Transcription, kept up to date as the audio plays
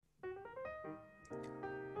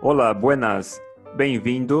Olá, buenas.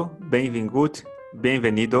 Bem-vindo, bem-vingut,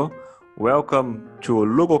 bem-venido. Welcome to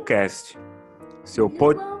LugoCast. Seu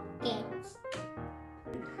pod...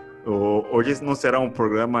 Hoje não será um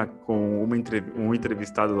programa com um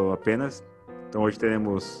entrevistado apenas. Então hoje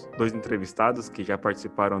teremos dois entrevistados que já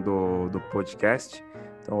participaram do podcast.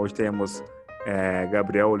 Então hoje temos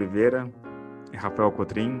Gabriel Oliveira e Rafael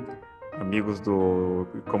Cotrim, amigos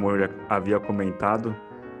como eu já havia comentado,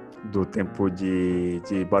 do tempo de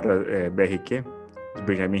BRQ, de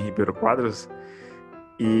Benjamin Ribeiro Quadros.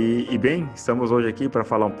 E bem, estamos hoje aqui para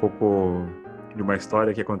falar um pouco de uma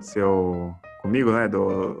história que aconteceu comigo, né?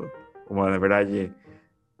 Na verdade,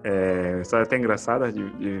 história até engraçada,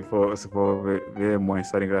 se for ver uma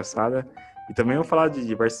história engraçada. E também vou falar de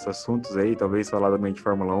diversos assuntos aí, talvez falar também de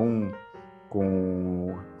Fórmula 1,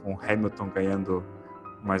 com Hamilton ganhando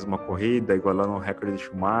mais uma corrida, igualando o recorde de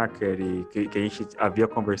Schumacher, e que a gente havia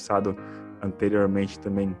conversado anteriormente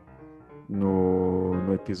também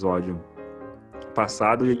no episódio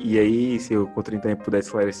passado. E aí, se o Cotrim também pudesse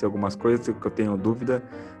esclarecer algumas coisas, que eu tenho dúvida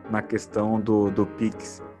na questão do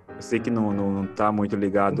Pix. Eu sei que não tá muito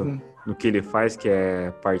ligado no que ele faz, que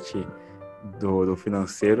é parte do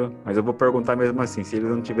financeiro, mas eu vou perguntar mesmo assim. Se ele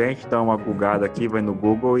não tiver, a gente dá uma googada aqui, vai no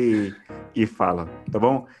Google e fala, tá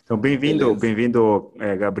bom? Então, bem-vindo,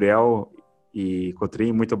 Gabriel e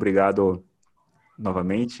Cotrim, muito obrigado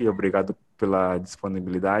novamente, obrigado pela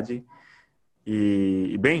disponibilidade.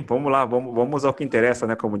 E bem, vamos lá, vamos ao que interessa,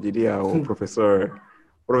 né? Como diria o professor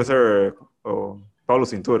o Paulo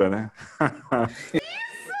Cintura, né?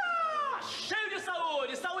 Isso! Cheio de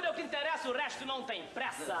saúde! Saúde é o que interessa, o resto não tem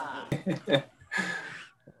pressa!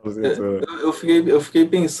 Eu fiquei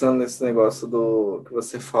pensando nesse negócio do que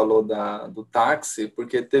você falou do táxi,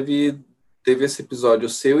 porque teve esse episódio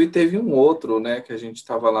seu e teve um outro, né? Que a gente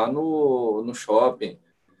estava lá no shopping.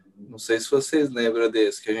 Não sei se vocês lembram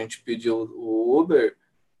desse, que a gente pediu o Uber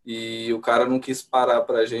e o cara não quis parar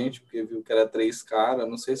pra gente, porque viu que era 3 caras.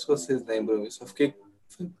 Não sei se vocês lembram isso. Eu fiquei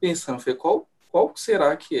pensando, qual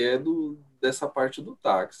será que é dessa parte do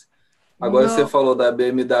táxi? Agora você Não, falou da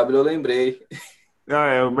BMW, eu lembrei. não,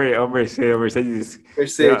 é o Mercedes.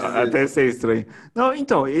 Mercedes, Até isso. ser estranho. Não,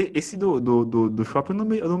 então, esse do shopping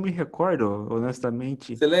eu não me recordo,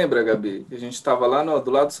 honestamente. Você lembra, Gabi, que a gente estava lá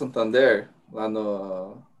do lado do Santander, lá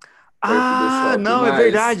no perto do Ah, shopping, não, mas é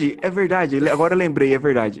verdade. Agora eu lembrei, é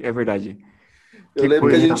verdade. eu Que lembro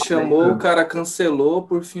que a coisa. gente chamou, o cara cancelou,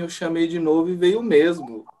 por fim eu chamei de novo e veio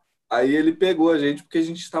mesmo. Aí ele pegou a gente porque a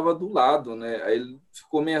gente estava do lado, né? Aí ele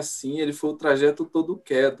ficou meio assim, ele foi o trajeto todo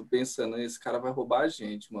quieto, pensando, esse cara vai roubar a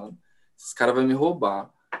gente, mano. Esse cara vai me roubar.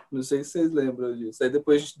 Não sei se vocês lembram disso. Aí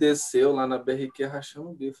depois a gente desceu lá na BRQ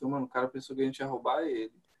rachando o bico. Falei, mano, o cara pensou que a gente ia roubar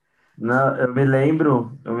ele. Não, eu me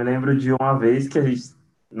lembro de uma vez que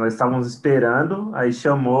nós estávamos esperando, aí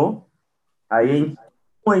chamou, aí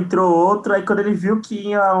entrou outro, aí quando ele viu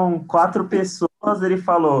que iam 4 pessoas, ele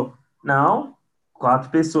falou, não, 4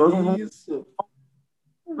 pessoas não vão, Isso.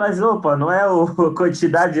 mas opa, não é a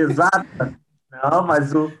quantidade exata, não,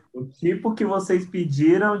 mas o tipo que vocês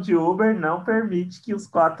pediram de Uber não permite que os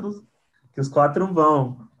quatro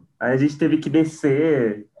vão. Aí a gente teve que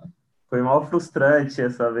descer, foi mal frustrante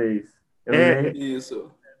essa vez. Eu me É, lembro.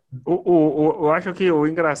 Isso. eu acho que o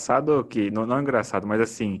engraçado, não é engraçado, mas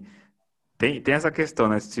assim, tem essa questão,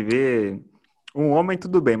 né? Se vê um homem,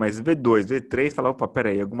 tudo bem, mas vê dois, vê três, fala, opa,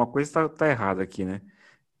 peraí, alguma coisa tá errada aqui, né?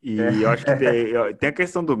 E eu acho que tem a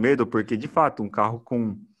questão do medo, porque de fato, um carro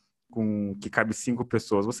com que cabe 5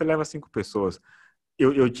 pessoas, você leva 5 pessoas.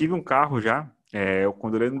 Eu tive um carro já,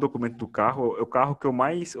 quando eu olhei no documento do carro, é o carro que eu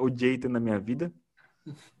mais odiei ter na minha vida.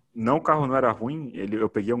 Não, o carro não era ruim, eu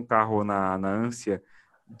peguei um carro na ânsia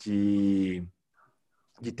de,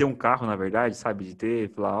 de ter um carro, na verdade, sabe? De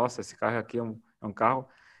falar, nossa, esse carro aqui é um carro,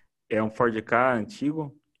 é um Ford Ka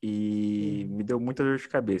antigo e me deu muita dor de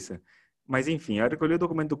cabeça. Mas enfim, a hora que eu olhei o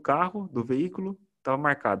documento do carro, do veículo, estava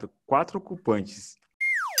marcado 4 ocupantes.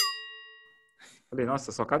 Falei,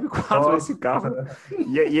 nossa, só cabe 4 nesse Nossa, carro.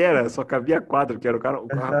 Só cabia 4, porque o carro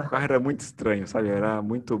era muito estranho, sabe? Era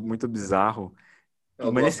muito, muito bizarro. Mas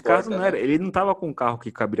Duas nesse caso portas, não era, né? ele não estava com um carro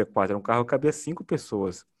que cabia 4, era um carro que cabia 5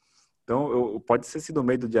 pessoas. Então, pode ter sido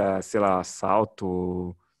medo de, sei lá,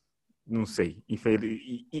 assalto, não sei.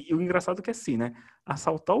 E o engraçado é que é assim, né?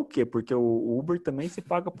 Assaltar o quê? Porque o Uber também se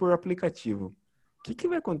paga por aplicativo. O que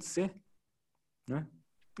vai acontecer? Né?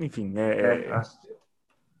 Enfim, acho.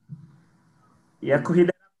 E a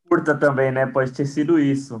corrida era curta também, né? Pode ter sido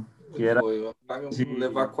isso, que era Foi. Levar de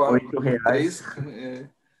R$ 8. três.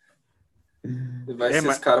 Levar esses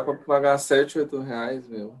mas caras para pagar 7, 8 reais,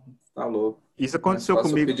 meu. Tá louco. isso Mais aconteceu fácil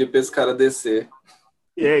eu comigo. pedir para esse cara descer.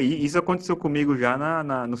 E isso aconteceu comigo já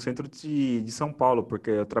no centro de São Paulo,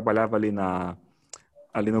 porque eu trabalhava ali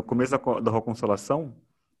no começo da Rua Consolação,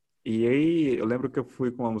 e aí eu lembro que eu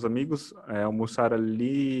fui com uns amigos almoçar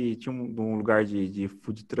ali, tinha um lugar de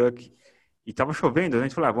food truck, e tava chovendo, a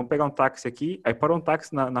gente falou, vamos pegar um táxi aqui, aí parou um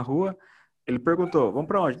táxi na rua, ele perguntou, vamos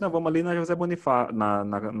para onde? Não, vamos ali na José Bonifá,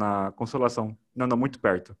 na Consolação. Não, não, muito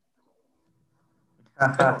perto,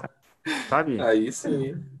 sabe? Aí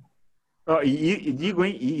sim. Ó, e digo,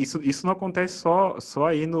 hein, e isso não acontece só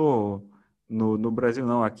aí no Brasil,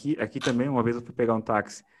 não. Aqui também, uma vez eu fui pegar um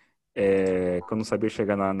táxi, que eu não sabia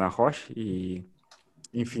chegar na Roche, e,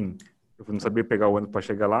 enfim, eu não sabia pegar o ônibus para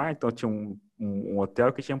chegar lá, então tinha um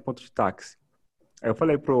hotel que tinha um ponto de táxi. Aí eu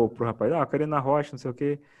falei pro rapaz, eu quero ir na Roche, não sei o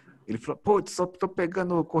quê. Ele falou, pô, só tô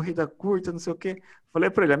pegando corrida curta, não sei o quê.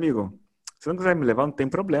 Falei pra ele, amigo, se não quiser me levar, não tem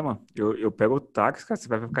problema. Eu pego o táxi, cara, você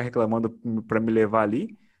vai ficar reclamando pra me levar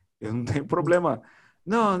ali, eu não tenho problema.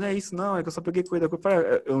 Não, não é isso, não, é que eu só peguei corrida curta. Eu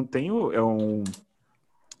falei, eu não tenho, é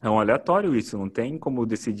um aleatório isso, não tem como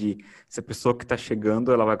decidir se a pessoa que tá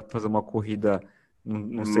chegando, ela vai fazer uma corrida,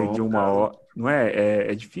 não sei, de uma Longa. hora. Não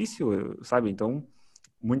é difícil, sabe? Então,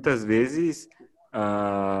 muitas vezes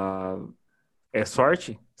ah, é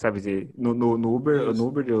sorte, sabe? No Uber, Isso. no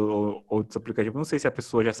Uber ou outros aplicativos, não sei se a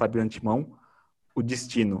pessoa já sabe de antemão o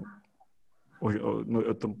destino.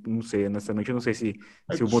 Não sei, honestamente, eu não sei se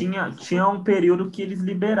o. Tinha um período que eles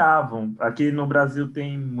liberavam. Aqui no Brasil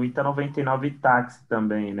tem muita 99 táxi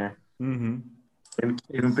também, né? Uhum. Teve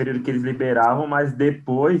um Isso. período que eles liberavam, mas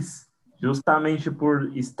depois, justamente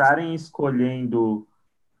por estarem escolhendo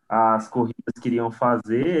as corridas que iriam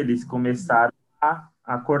fazer, eles começaram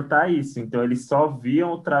a cortar isso. Então, eles só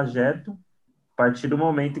viam o trajeto a partir do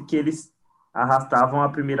momento que eles arrastavam a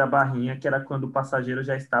primeira barrinha, que era quando o passageiro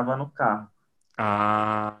já estava no carro.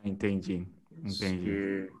 Ah, entendi. Isso. Entendi.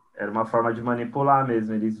 Que era uma forma de manipular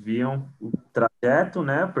mesmo. Eles viam o trajeto,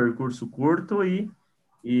 né, percurso curto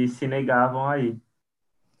e se negavam aí.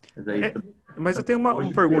 Mas aí, É, mas eu tenho uma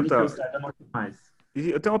hoje, pelo que eu pergunta. saiba, não tem mais.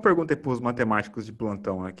 Eu tenho uma pergunta aí para os matemáticos de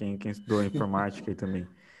plantão, né? Quem estudou informática aí também.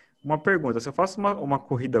 Uma pergunta: se eu faço uma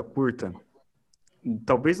corrida curta,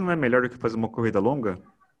 talvez não é melhor do que fazer uma corrida longa?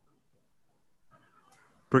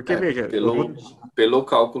 Porque, É, veja, eu vou. pelo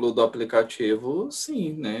cálculo do aplicativo,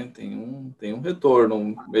 sim, né? Tem um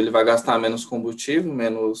retorno. Ele vai gastar menos combustível,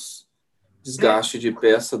 menos É, desgaste de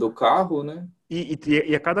peça do carro, né?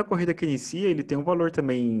 e a cada corrida que inicia, ele tem um valor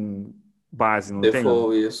também base, não tem?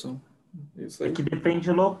 Default, isso. Isso É aí. que depende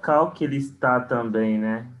do local que ele está também,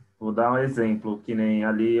 né? Vou dar um exemplo, que nem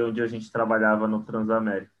ali onde a gente trabalhava no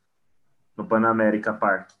Transamérica, no Panamérica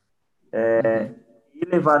Park. Uhum. E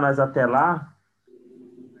levar nós até lá,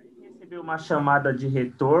 receber uma chamada de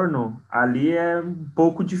retorno, ali é um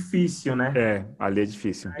pouco difícil, né? Ali é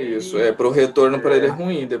difícil. Isso, Ele, pro retorno para ele é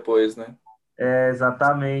ruim depois, né?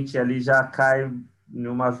 exatamente, ali já cai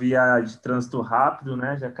numa via de trânsito rápido,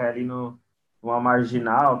 né? Já cai ali numa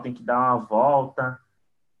marginal, tem que dar uma volta.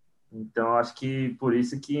 Então, acho que por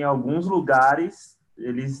isso que em alguns lugares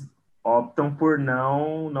eles optam por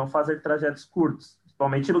não fazer trajetos curtos,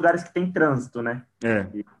 principalmente em lugares que tem trânsito, né? É,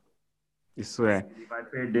 isso é. Ele vai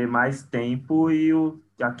perder mais tempo e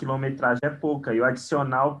a quilometragem é pouca. E o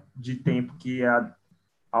adicional de tempo que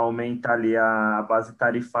aumenta ali a base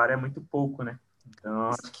tarifária é muito pouco, né?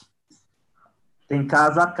 Então, acho que tem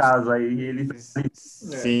casa a casa aí eles É.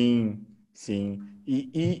 Sim, sim.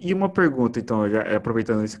 E uma pergunta, então, já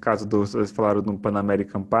aproveitando esse caso vocês falaram do Pan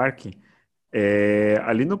American Park,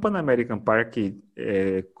 ali no Pan American Park,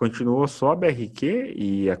 continuou só a BRQ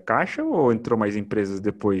e a Caixa ou entrou mais empresas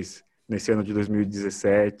depois, nesse ano de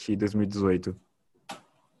 2017 e 2018?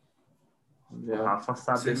 o Já, Rafa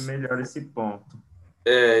sabe vocês- melhor esse ponto.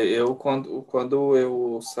 eu quando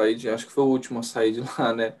eu saí acho que foi o último a sair de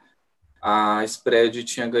lá, né? A Spread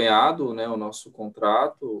tinha ganhado, né, o nosso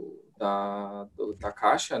contrato da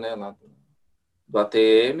Caixa, né, lá do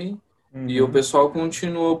ATM, e o Uhum. pessoal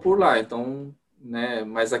continuou por lá. Então, né,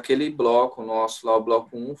 mas aquele bloco nosso lá, o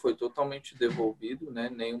bloco um foi totalmente devolvido, né?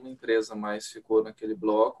 Nenhuma empresa mais ficou naquele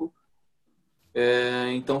bloco.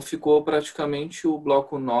 Então ficou praticamente o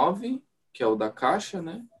bloco 9 que é o da Caixa,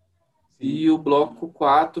 né? Sim. E o bloco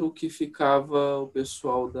 4 que ficava o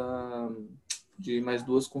pessoal de mais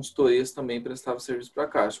duas consultorias também prestava serviço para a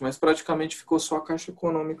Caixa, mas praticamente ficou só a Caixa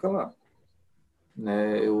Econômica lá.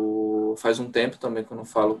 Né? Faz um tempo também que eu não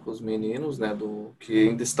falo com os meninos, né, que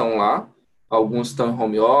ainda estão lá. Alguns estão em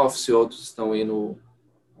home office, outros estão indo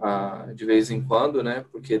de vez em quando, né?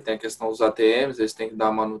 Porque tem a questão dos ATMs, eles têm que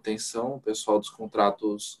dar manutenção, o pessoal dos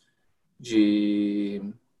contratos de,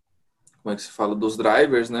 como é que se fala, dos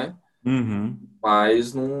drivers, né? Uhum.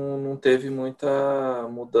 mas não teve muita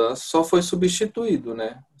mudança, só foi substituído,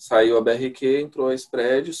 né? Saiu a BRQ, entrou a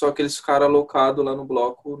Spread, só que eles ficaram alocados lá no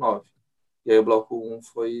bloco 9. E aí o bloco 1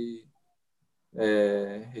 foi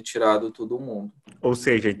retirado todo mundo. Ou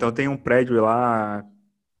seja, então tem um prédio lá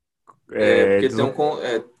Porque tem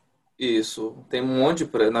desocupado, isso, tem um monte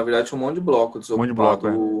na verdade um monte de bloco um monte de bloco,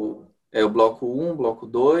 desocupado. O bloco 1, bloco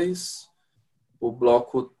 2, o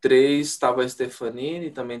bloco 3 estava a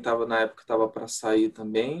Stefanini, também estava na época estava para sair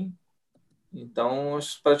também. Então,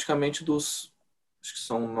 praticamente acho que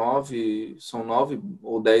são nove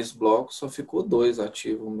ou 10 blocos, só ficou dois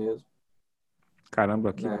ativos mesmo,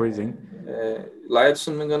 Caramba, que coisa, né? hein? Lá, se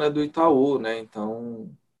não me engano, é do Itaú, né? Então,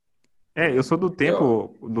 Eu sou do ó,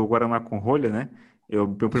 tempo do Guaraná com rolha, né?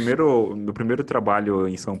 Meu primeiro trabalho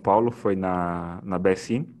em São Paulo foi na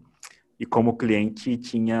BSI, e como cliente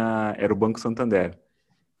era o Banco Santander.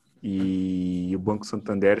 E o Banco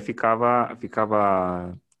Santander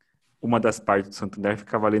uma das partes do Santander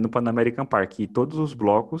ficava ali no Pan American Park, e todos os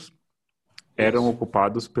blocos eram isso,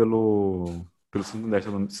 ocupados pelo Santander,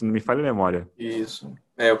 se não me falha a memória. isso.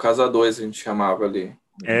 O Casa 2 a gente chamava ali.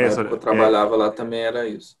 É, Na só- época que eu é, trabalhava lá também era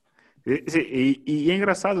isso. e é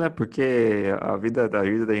engraçado, né? Porque a vida da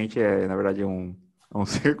gente na verdade, é um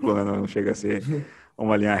círculo, né? Não chega a ser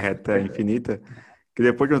uma linha reta infinita, que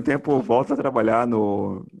depois de um tempo volta a trabalhar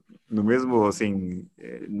no mesmo, assim,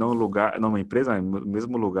 não lugar, numa empresa, no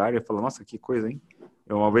mesmo lugar, e eu falo, nossa, que coisa, hein?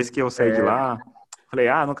 Uma vez que eu saí de É, lá, falei,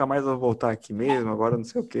 nunca mais vou voltar aqui mesmo, agora não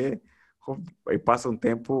sei o quê. Aí passa um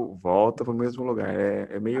tempo, volta para o mesmo lugar.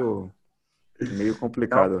 É meio é algo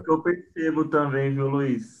complicado. que eu percebo também, viu,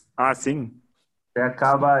 Luiz? Ah, sim. Você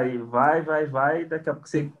acaba aí, vai, daqui a pouco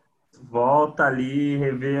você volta ali,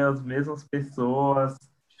 revê as mesmas pessoas,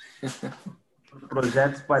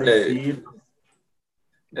 projetos É, parecidos.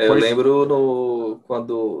 eu Pois, lembro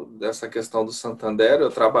quando dessa questão do Santander, eu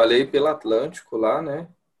trabalhei pela Atlântico lá, né?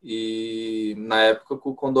 E na época que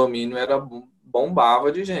o condomínio era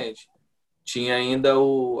bombava de gente. Tinha ainda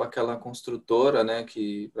aquela construtora, né,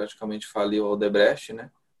 que praticamente faliu, a Odebrecht, né?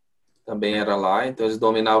 Também era lá, então eles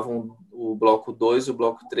dominavam o bloco 2 e o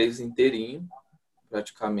bloco 3 inteirinho,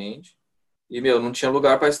 praticamente. E, não tinha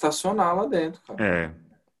lugar para estacionar lá dentro, cara. é.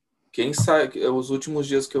 Quem sabe, os últimos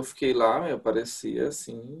dias que eu fiquei lá, parecia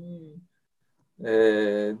assim,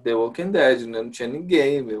 The Walking Dead, né? Não tinha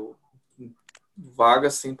ninguém, vaga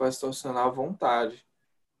assim para estacionar à vontade.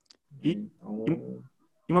 E, e, Então,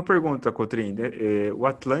 e uma pergunta, Cotrim, né? O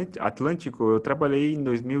Atlântico, eu trabalhei em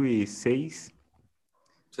 2006.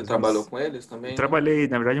 você trabalhou com eles Eu também, né? trabalhei,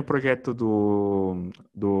 na verdade, um projeto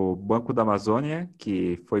do Banco da Amazônia,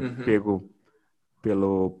 que foi Uhum. pego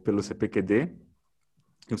pelo CPQD.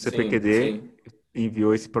 E o Sim, CPQD sim.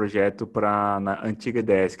 enviou esse projeto para a antiga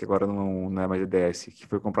EDS, que agora não é mais EDS, que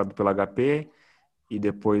foi comprado pela HP e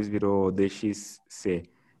depois virou DXC.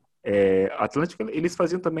 Atlântico, eles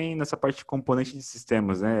faziam também nessa parte de componente de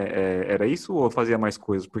sistemas, né? Era isso ou fazia mais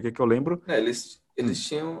coisas? Porque que eu lembro. Eles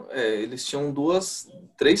tinham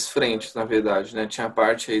três frentes, na verdade, né? Tinha a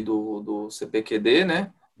parte aí do CPQD,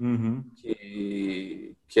 né? Uhum,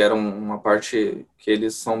 Que era uma parte que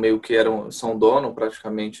eles são meio que são dono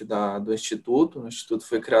praticamente do Instituto. O Instituto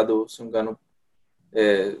foi criado, se não me engano,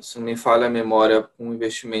 se não me falha a memória, com o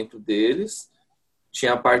investimento deles.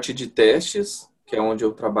 Tinha a parte de testes, que é onde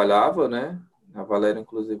eu trabalhava, né? A Valéria,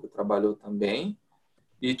 inclusive, trabalhou também.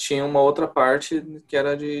 E tinha uma outra parte que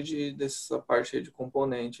era dessa parte aí de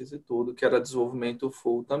componentes e tudo, que era desenvolvimento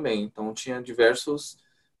full também. Então, tinha diversos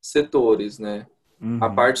setores, né? A uhum.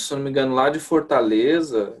 parte, se eu não me engano, lá de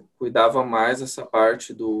Fortaleza, cuidava mais essa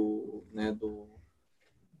parte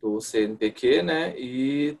do CNPq, né?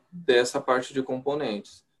 E dessa parte de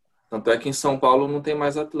componentes. Tanto é que em São Paulo não tem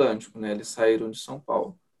mais Atlântico, né? Eles saíram de São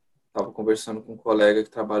Paulo. Estava conversando com um colega que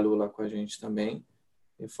trabalhou lá com a gente também.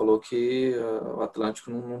 E falou que o Atlântico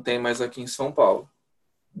não tem mais aqui em São Paulo,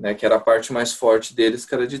 né? Que era a parte mais forte deles,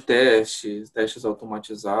 que era de testes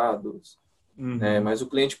automatizados, né? Uhum. Mas o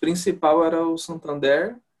cliente principal era o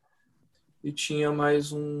Santander e tinha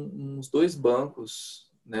mais uns dois bancos,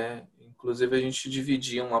 né? Inclusive a gente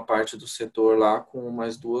dividia uma parte do setor lá com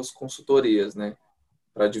mais duas consultorias, né?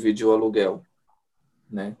 Para dividir o aluguel,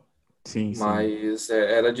 né? Sim, sim. Mas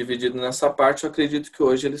era dividido nessa parte. Eu acredito que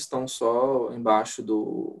hoje eles estão só embaixo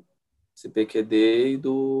do CPQD e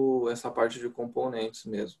essa parte de componentes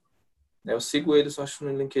mesmo. Eu sigo eles, acho,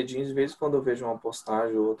 no LinkedIn, de vez em quando eu vejo uma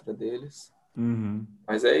postagem ou outra deles. Uhum.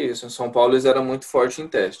 Mas é isso, em São Paulo eles eram muito fortes em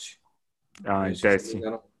teste. Ah, em Eles, se não me teste.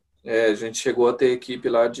 engano, a gente chegou a ter equipe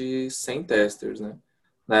lá de 100 testers, né?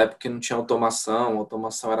 Na época que não tinha automação,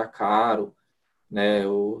 automação era caro, né?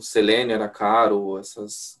 O Selenium era caro,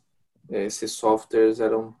 esses softwares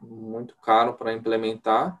eram muito caros para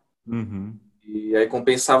implementar, Uhum. e aí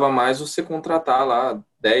compensava mais você contratar lá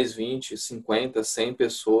 10, 20, 50, 100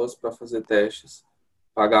 pessoas para fazer testes.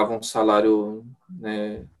 Pagava um salário,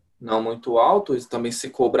 né, não muito alto, e também se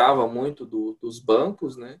cobrava muito dos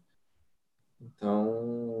bancos, né?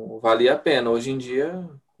 Então, valia a pena. Hoje em dia,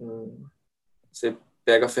 você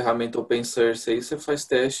pega a ferramenta Open Source aí, você faz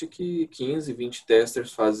teste que 15, 20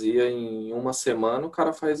 testers fazia em uma semana, o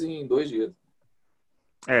cara faz em 2 dias.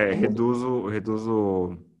 Então, muda.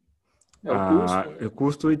 Reduzo É o custo, né? o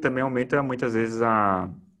custo e também aumenta muitas vezes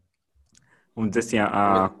vamos dizer assim,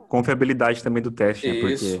 a confiabilidade também do teste, né?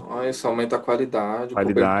 Porque Isso aumenta a qualidade,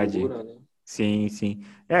 qualidade, cobertura, né? sim, sim.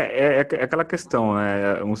 É aquela questão,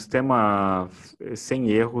 né? Um sistema sem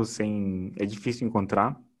erros, é difícil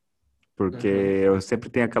encontrar, porque Uhum. eu sempre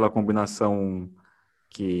tenho aquela combinação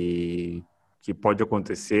que, que pode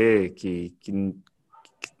acontecer, que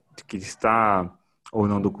está ou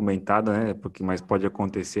não documentada, né? Porque, mas pode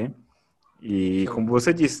acontecer. E como Sim,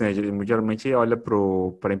 você disse, né? Geralmente olha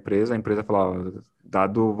para a empresa fala, ó,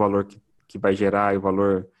 dado o valor que vai gerar e o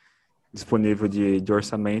valor disponível de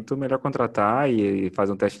orçamento, melhor contratar e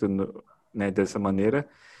fazer um teste, né, dessa maneira.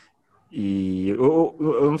 E eu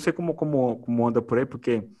não sei como anda por aí,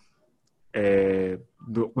 porque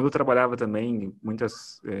quando eu trabalhava também,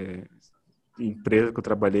 muitas empresas que eu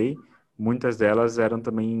trabalhei, muitas delas eram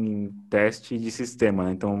também teste de sistema,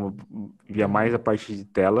 né? Então, via mais a parte de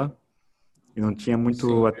tela e não tinha muito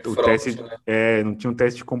sim, o front, teste, né? não tinha um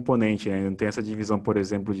teste de componente, né? Não tem essa divisão, por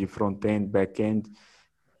exemplo, de front-end, back-end.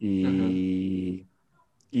 Uhum.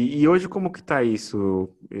 E hoje como que tá isso?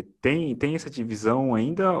 Tem essa divisão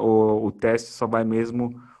ainda ou o teste só vai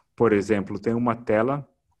mesmo, por exemplo, tem uma tela,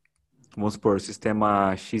 vamos supor,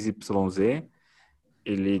 sistema XYZ,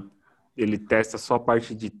 ele ele testa só a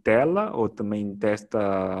parte de tela ou também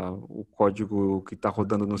testa o código que está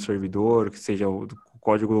rodando no servidor, que seja o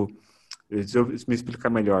código. Deixa eu me explicar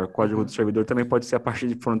melhor. O código do Uhum. servidor também pode ser a parte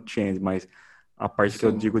de front-end, mas a parte que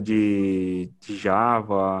eu Sim. digo de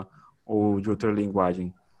Java ou de outra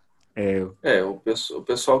linguagem. É, O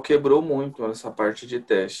pessoal quebrou muito essa parte de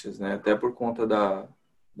testes, né? Até por conta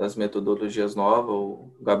das metodologias novas,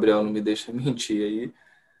 o Gabriel não me deixa mentir aí.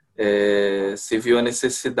 Se viu a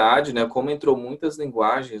necessidade, né? Como entrou muitas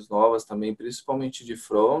linguagens novas também, principalmente de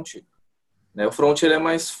front, né? O front ele é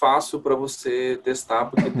mais fácil para você testar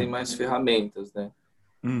porque tem mais ferramentas, né?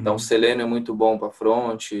 Então, uhum, Selenium é muito bom para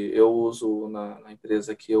front. Eu uso na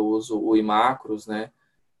empresa que eu uso o Imacros, né?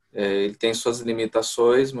 Ele tem suas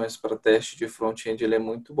limitações, mas para teste de front-end ele é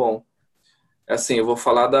muito bom. Assim, eu vou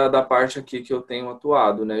falar da parte aqui que eu tenho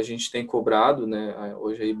atuado, né? A gente tem cobrado, né?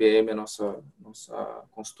 Hoje a IBM é a nossa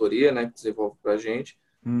consultoria, né? Que desenvolve para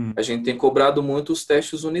uhum. a gente tem cobrado muito os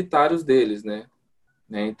testes unitários deles, né?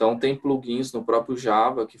 Então, tem plugins no próprio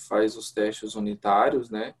Java que faz os testes unitários,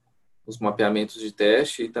 né? Os mapeamentos de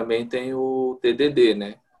teste, e também tem o TDD,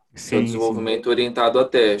 né? Que é o Sim, sim. desenvolvimento orientado a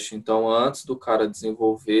teste. Então, antes do cara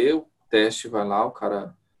desenvolver, o teste vai lá, o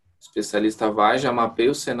cara o especialista vai, já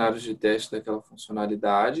mapeia os cenários de teste daquela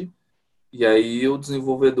funcionalidade, e aí o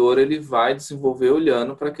desenvolvedor ele vai desenvolver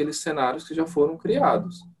olhando para aqueles cenários que já foram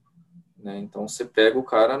criados, né? Então, você pega o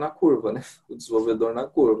cara na curva, né? O desenvolvedor na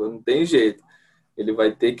curva, não tem jeito. Ele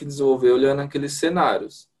vai ter que desenvolver olhando aqueles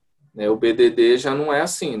cenários, né? O BDD já não é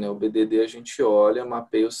assim, né? O BDD a gente olha,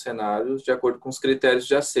 mapeia os cenários de acordo com os critérios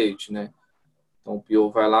de aceite, né? Então o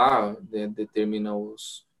PO vai lá, determina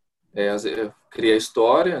cria a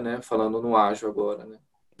história, né? Falando no ágil agora, né?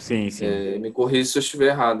 Sim, sim. Me corrija se eu estiver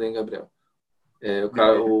errado, hein, Gabriel?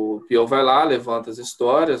 O PO vai lá, levanta as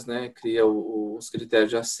histórias, né? Cria os critérios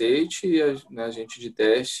de aceite e né, a gente de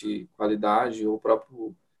teste, qualidade, ou o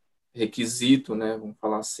próprio requisito, né, vamos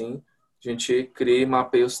falar assim, a gente cria e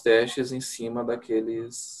mapeia os testes em cima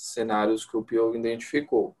daqueles cenários que o PO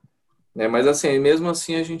identificou, né? Mas assim, mesmo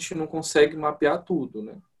assim a gente não consegue mapear tudo,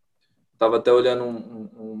 né? Tava até olhando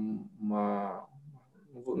uma,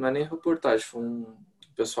 não é nem reportagem, foi um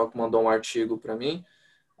pessoal que mandou um artigo para mim.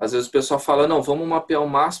 Às vezes o pessoal fala, não, vamos mapear o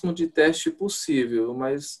máximo de teste possível,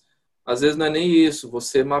 mas às vezes não é nem isso,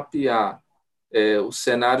 você mapear os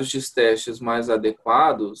cenários de testes mais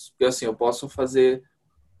adequados, porque assim, eu posso fazer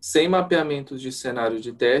 100 mapeamentos de cenário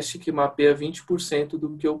de teste que mapeia 20%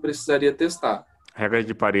 do que eu precisaria testar, Regra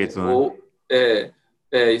de né? Pareto, né? Ou é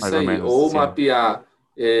Mais isso ou aí, menos, ou sim. mapear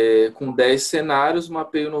com 10 cenários,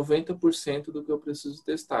 mapeio 90% do que eu preciso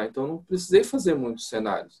testar. Então, eu não precisei fazer muitos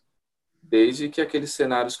cenários, desde que aqueles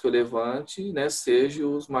cenários que eu levante, né,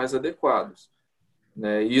 sejam os mais adequados,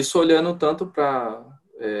 né? E isso olhando tanto para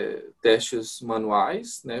testes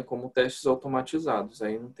manuais, né, como testes automatizados.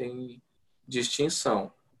 Aí não tem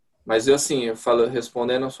distinção. Mas eu, assim, eu falo,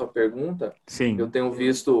 respondendo a sua pergunta, eu Sim. tenho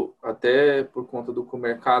visto, até por conta do que o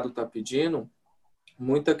mercado está pedindo,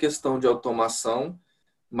 muita questão de automação,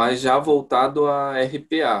 mas já voltado a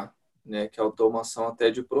RPA, né, que é automação até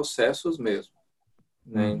de processos mesmo,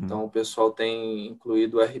 né? Uhum. Então, o pessoal tem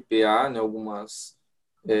incluído o RPA em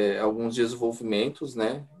alguns desenvolvimentos,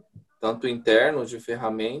 né, tanto internos de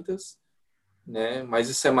ferramentas, né, mas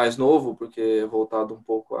isso é mais novo porque é voltado um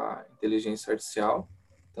pouco à inteligência artificial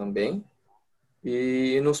também.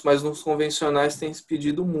 Mas nos convencionais tem se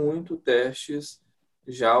pedido muito testes,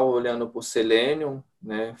 já olhando para o Selenium,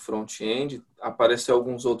 né, front-end, apareceu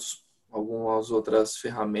algumas outras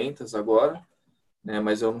ferramentas agora, né,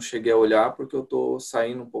 mas eu não cheguei a olhar porque eu estou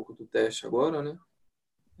saindo um pouco do teste agora, né?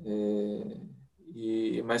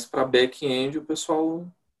 Mas para back-end o pessoal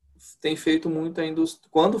tem feito muito ainda,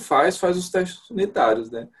 quando faz os testes unitários,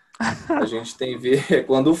 né? A gente tem ver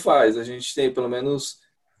quando faz, a gente tem pelo menos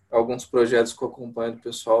alguns projetos que eu acompanho do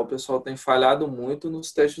pessoal, o pessoal tem falhado muito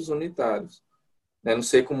nos testes unitários. Né? Não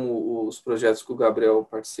sei como os projetos que o Gabriel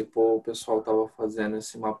participou, o pessoal estava fazendo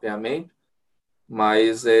esse mapeamento,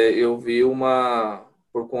 mas eu vi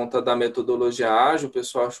por conta da metodologia ágil, o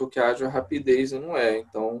pessoal achou que ágil é rapidez e não é.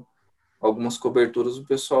 Então, algumas coberturas o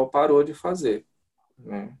pessoal parou de fazer.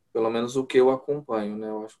 Né? Pelo menos o que eu acompanho, né?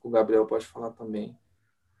 Eu acho que o Gabriel pode falar também,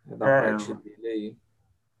 né, da É, parte o dele aí.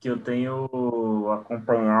 que eu tenho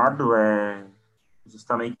acompanhado é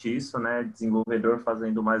justamente isso, né? Desenvolvedor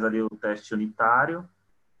fazendo mais ali o teste unitário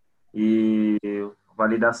e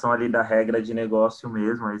validação ali da regra de negócio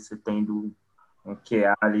mesmo. Aí você tendo um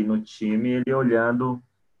QA ali no time, ele olhando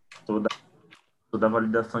toda, toda a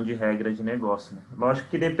validação de regra de negócio, né? Lógico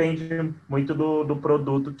que depende muito do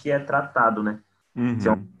produto que é tratado, né? Se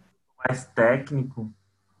é um Uhum. mais técnico,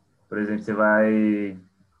 por exemplo, você vai.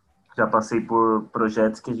 Já passei por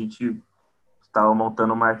projetos que a gente estava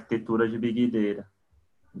montando uma arquitetura de Big Data.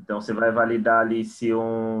 Então, você vai validar ali se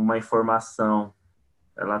uma informação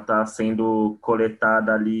ela está sendo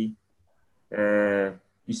coletada ali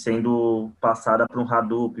e sendo passada para um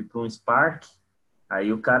Hadoop, para um Spark.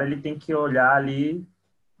 Aí o cara ele tem que olhar ali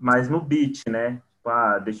mais no bit, né?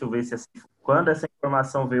 Tipo, deixa eu ver se quando essa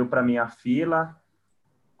informação veio para minha fila,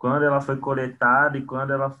 quando ela foi coletada e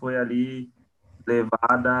quando ela foi ali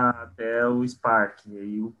levada até o Spark. E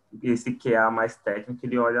aí, esse QA mais técnico,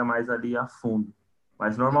 ele olha mais ali a fundo.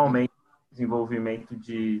 Mas, Uhum. normalmente, desenvolvimento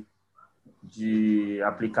de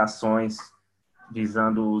aplicações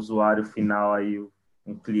visando o usuário final, aí,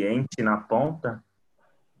 um cliente na ponta,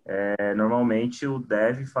 normalmente o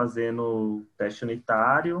dev fazendo o teste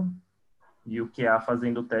unitário e o QA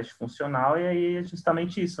fazendo o teste funcional, e aí é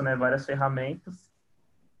justamente isso, né? Várias ferramentas.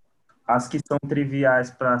 As que são triviais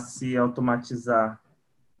para se automatizar,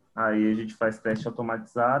 aí a gente faz teste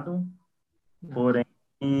automatizado, porém,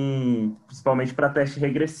 principalmente para teste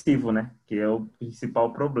regressivo, né? Que é o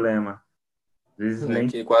principal problema. Às vezes Né, nem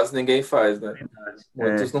que quase ninguém faz, né?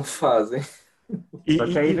 Muitos é. não fazem. E, Só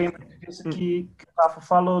que aí e- vem muito disso que o Rafa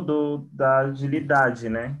falou da agilidade,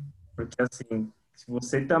 né? Porque assim, se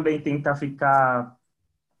você também tentar ficar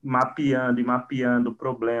mapeando e mapeando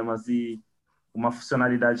problemas e uma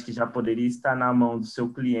funcionalidade que já poderia estar na mão do seu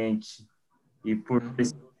cliente e por Uhum.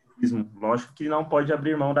 preciosismo, lógico que não pode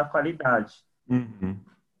abrir mão da qualidade. Uhum.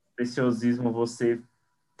 Preciosismo, você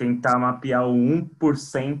tentar mapear o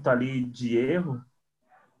 1% ali de erro,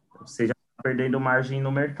 você já está perdendo margem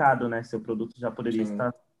no mercado, né? Seu produto já poderia Sim.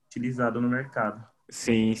 estar utilizado no mercado.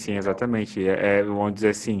 sim, sim, exatamente. Vamos dizer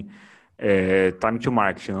assim, time to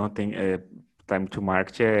market, não tem, time to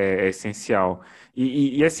market é essencial.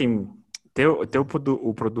 Assim, ter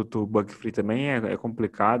o produto bug free também é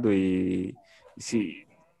complicado e se,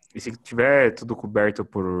 e se tiver tudo coberto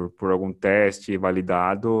por algum teste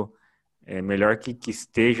validado, é melhor que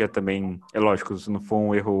esteja também. É lógico, se não for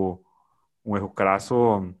um erro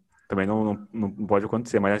crasso, também não pode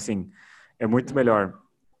acontecer, mas assim, é muito melhor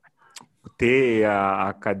ter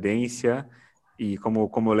a cadência e como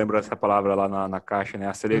eu lembro essa palavra lá na caixa, né,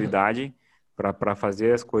 a celeridade para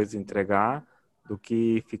fazer as coisas entregar do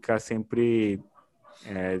que ficar sempre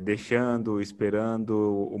deixando,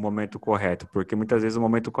 esperando o momento correto, porque muitas vezes o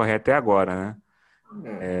momento correto é agora, né?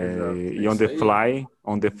 Exato. É E isso aí.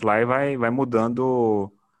 on the fly vai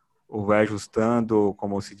mudando, ou vai ajustando,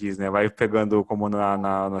 como se diz, né? Vai pegando como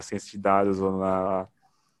na ciência de dados ou na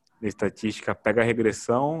estatística, pega a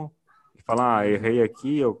regressão e fala, errei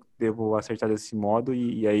aqui, eu devo acertar desse modo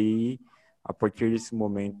e aí, a partir desse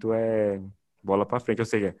momento, é bola para frente. Ou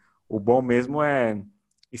seja, o bom mesmo é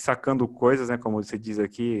ir sacando coisas, né, como você diz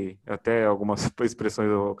aqui, até algumas expressões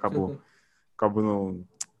eu acabo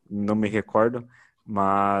não me recordo,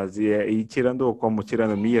 Mas, e tirando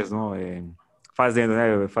milhas, não, fazendo,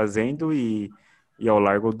 né? Fazendo e ao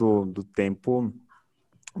largo do tempo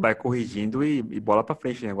vai corrigindo e bola para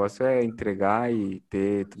frente. O negócio é entregar e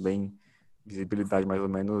ter também visibilidade mais ou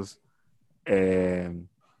menos.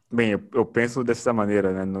 Bem, eu penso dessa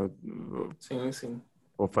maneira, né? Sim, sim.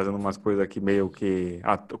 Vou fazendo umas coisas aqui meio que,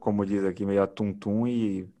 como diz aqui, meio a tum-tum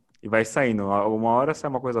e vai saindo. Uma hora sai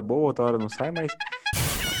uma coisa boa, outra hora não sai, mas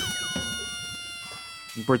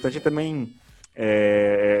o importante é também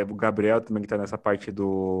o Gabriel também que está nessa parte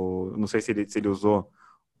do, não sei se ele usou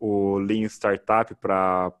o Lean Startup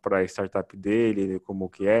para a startup dele, como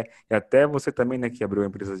que é, e até você também, né, que abriu a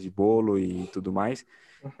empresa de bolo e tudo mais.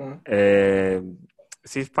 Uhum.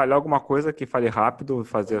 Se falhar alguma coisa, que fale rápido,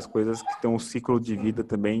 fazer as coisas que têm um ciclo de vida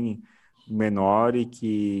também menor e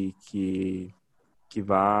que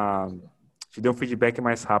vá te dê um feedback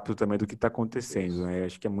mais rápido também do que está acontecendo, né?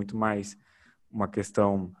 Acho que é muito mais uma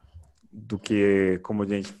questão do que, como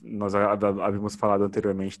nós havíamos falado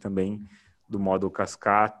anteriormente também, do modo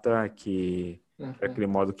cascata, que é Uhum. aquele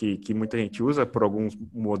modo que muita gente usa por alguns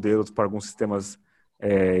modelos, para alguns sistemas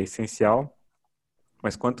essencial.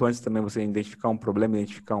 Mas quanto antes também você identificar um problema,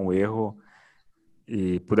 identificar um erro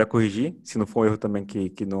e puder corrigir, se não for um erro também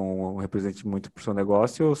que não represente muito para o seu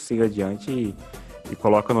negócio, siga adiante e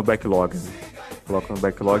coloca no backlog, né? Coloca no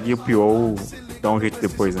backlog e o PO dá um jeito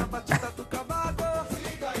depois, né?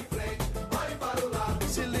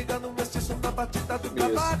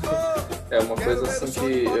 Isso. É uma coisa assim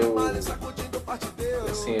que eu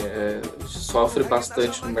assim, sofre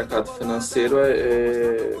bastante no mercado financeiro.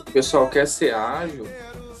 O pessoal quer ser ágil,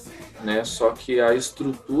 né? Só que a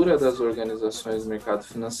estrutura das organizações do mercado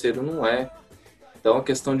financeiro não é. Então, a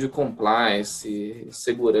questão de compliance,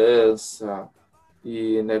 segurança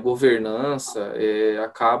e, né, governança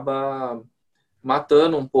acaba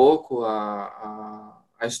matando um pouco a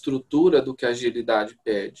estrutura do que a agilidade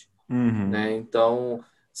pede, Uhum. né? Então,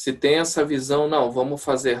 se tem essa visão, não, vamos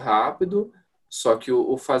fazer rápido, só que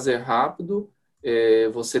o fazer rápido,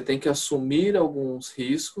 você tem que assumir alguns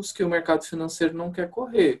riscos que o mercado financeiro não quer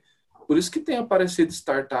correr. Por isso que tem aparecido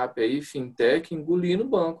startup aí, fintech, engolindo o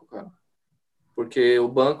banco, cara. Porque o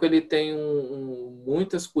banco ele tem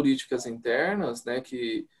muitas políticas internas, né,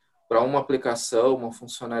 que para uma aplicação, uma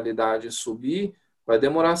funcionalidade subir, vai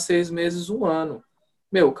demorar 6 meses, um ano.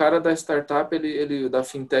 Meu, o cara da startup, da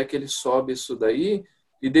fintech, ele sobe isso daí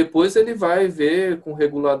e depois ele vai ver com o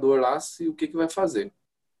regulador lá o que vai fazer.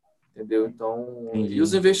 Entendeu? Então, e os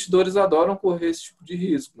Entendi. investidores adoram correr esse tipo de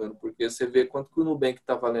risco, mano, porque você vê quanto que o Nubank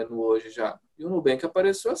está valendo hoje já. E o Nubank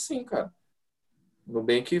apareceu assim, cara. O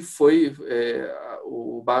Nubank foi,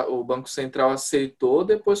 o Banco Central aceitou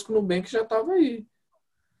depois que o Nubank já estava aí.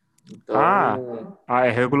 Ah, Então, a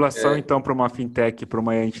regulação é, então para uma fintech, para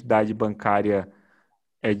uma entidade bancária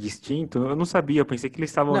é distinto? Eu não sabia, eu pensei que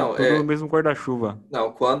eles estavam não, tudo no mesmo guarda-chuva.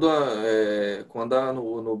 não, quando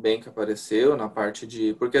o Nubank apareceu na parte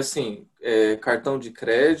de, porque assim, cartão de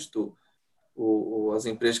crédito, as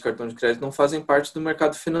empresas de cartão de crédito não fazem parte do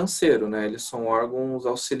mercado financeiro, né? Eles são órgãos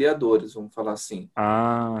auxiliadores, vamos falar assim.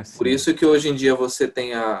 Ah, Por sim. isso que hoje em dia você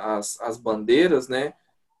tem as bandeiras, né?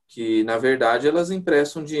 Que na verdade elas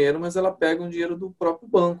emprestam dinheiro, mas ela pega um dinheiro do próprio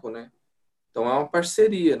banco, né? Então é uma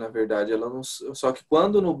parceria, na verdade. Ela não, só que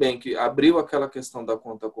quando o Nubank abriu aquela questão da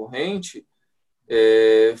conta corrente,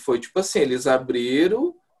 foi tipo assim, eles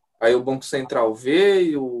abriram, aí o Banco Central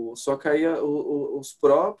veio, só que aí os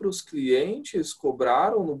próprios clientes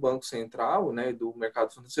cobraram no Banco Central, né, do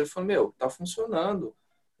mercado financeiro, e falaram, meu, tá funcionando,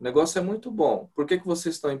 o negócio é muito bom, por que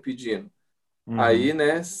vocês estão impedindo? Aí, Uhum.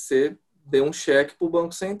 né, você deu um cheque para o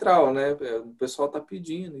Banco Central, né, o pessoal tá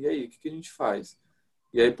pedindo, e aí, o que a gente faz?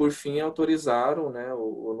 E aí, por fim, autorizaram, né,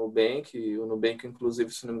 o Nubank,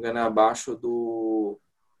 inclusive, se não me engano, é abaixo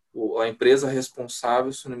a empresa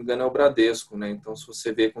responsável, se não me engano, é o Bradesco, né? Então, se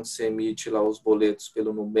você vê quando você emite lá os boletos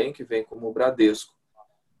pelo Nubank, vem como o Bradesco,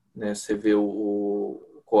 né? Você vê o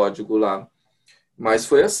código lá. Mas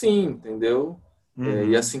foi assim, entendeu? E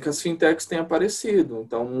Uhum. assim que as fintechs têm aparecido.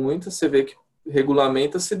 Então, muitas você vê que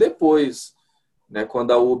regulamenta-se depois, né?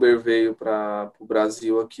 Quando a Uber veio para o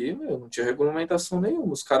Brasil aqui, meu, não tinha regulamentação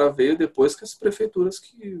nenhuma. Os caras veio depois que as prefeituras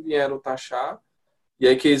que vieram taxar e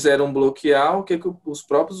aí quiseram bloquear, o que os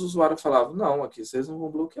próprios usuários falavam? Não, aqui vocês não vão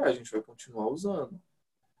bloquear, a gente vai continuar usando.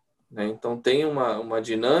 Né? Então tem uma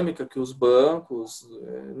dinâmica que os bancos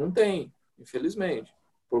não têm, infelizmente,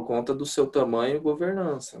 por conta do seu tamanho e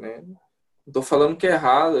governança. Né? Não estou falando que é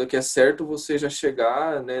errado, que é certo você já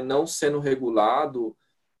chegar, né, não sendo regulado,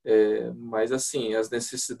 mas assim, as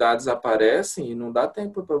necessidades aparecem e não dá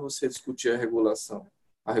tempo para você discutir a regulação,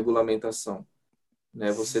 a regulamentação.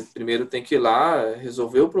 né? Você primeiro tem que ir lá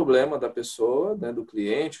resolver o problema da pessoa, né, do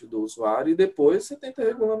cliente, do usuário, e depois você tenta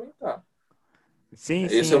regulamentar. Sim,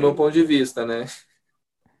 Esse é o meu sim, ponto de vista, né?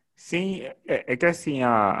 sim, é que assim,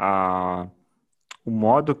 o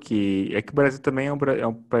modo que o Brasil também é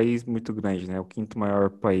um país muito grande, né? O quinto maior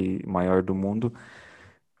país, maior do mundo.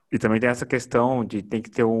 E também tem essa questão de tem que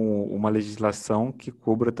ter uma legislação que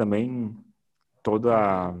cubra também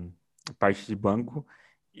toda a parte de banco.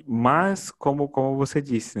 Mas, como você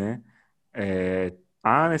disse, né? É,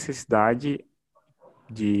 há necessidade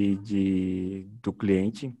do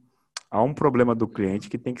cliente, há um problema do cliente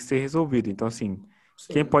que tem que ser resolvido. Então, assim,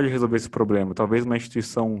 quem Sim. pode resolver esse problema? Talvez uma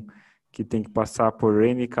instituição que tem que passar por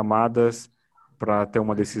N camadas para ter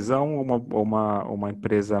uma decisão, uma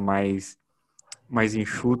empresa mais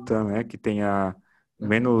enxuta, né, que tenha Uhum.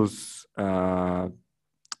 menos,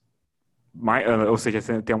 ou seja,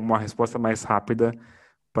 você tem uma resposta mais rápida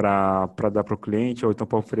para dar para o cliente ou então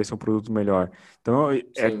para oferecer um produto melhor. Então,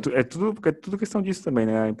 Sim. é tudo questão disso também,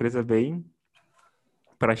 né? A empresa vem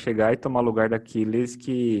para chegar e tomar lugar daqueles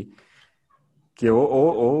que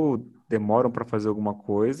ou demoram para fazer alguma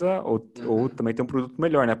coisa ou Uhum. também tem um produto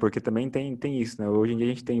melhor, né? Porque também tem isso, né? Hoje em dia a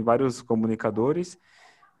gente tem vários comunicadores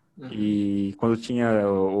Uhum. e quando tinha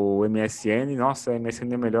o MSN, nossa, o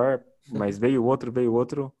MSN é melhor, mas veio outro,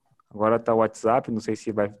 agora tá o WhatsApp, não sei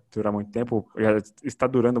se vai durar muito tempo, já está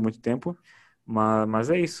durando muito tempo, mas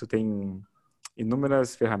é isso, tem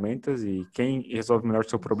inúmeras ferramentas e quem resolve melhor o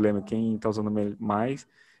seu problema, quem está usando mais,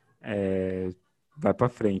 é, vai para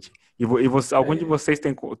frente. Algum de É, vocês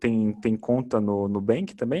tem conta no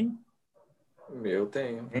Nubank também? eu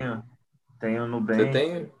tenho. Tenho o Você Nubank,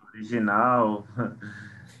 tem? original,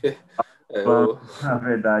 É, banco, na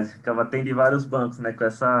verdade. Ficava tendo em vários bancos, né? Com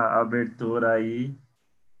essa abertura aí,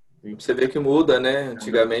 a gente você vê que muda, né? anda.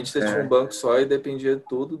 Antigamente você tinha um É, banco só e dependia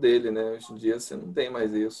tudo dele, né? Hoje em dia você não tem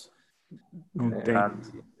mais isso. Não tem.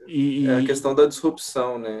 exato. É a E, questão da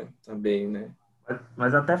disrupção, né? Também, né?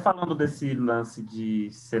 Mas até falando desse lance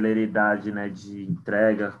de celeridade, né? De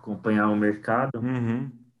entrega, acompanhar o mercado,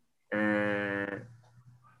 uhum,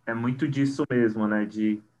 é muito disso mesmo, né?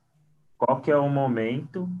 De qual que é o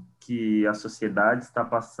momento que a sociedade está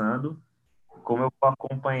passando, como eu vou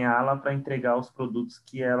acompanhá-la para entregar os produtos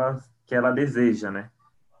que ela deseja, né?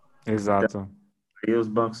 exato. Aí os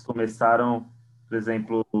bancos começaram, por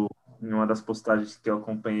exemplo, em uma das postagens que eu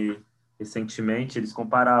acompanhei recentemente, eles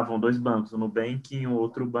comparavam dois bancos, o Nubank e um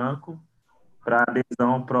outro banco, para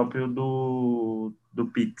adesão próprio do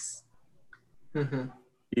Pix. Uhum.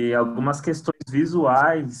 E algumas questões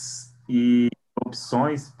visuais e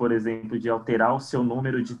opções, por exemplo, de alterar o seu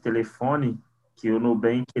número de telefone, que o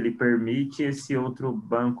Nubank ele permite, esse outro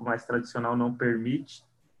banco mais tradicional não permite,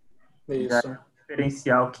 já é Isso. um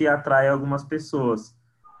diferencial que atrai algumas pessoas.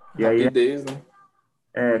 E aí, Rapidez, né?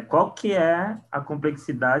 qual que é a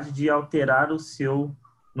complexidade de alterar o seu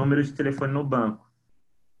número de telefone no banco?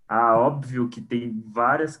 Ah, óbvio que tem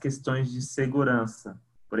várias questões de segurança.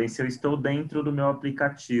 Porém, se eu estou dentro do meu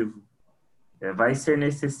aplicativo, vai ser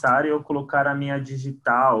necessário eu colocar a minha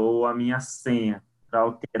digital ou a minha senha para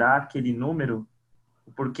alterar aquele número,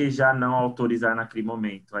 porque já não autorizar naquele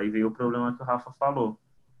momento? Aí veio o problema que o Rafa falou.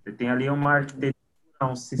 Você tem ali uma arquitetura,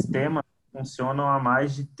 um sistema que funcionam há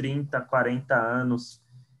mais de 30, 40 anos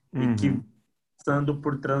e que Uhum. passando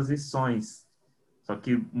por transições. Só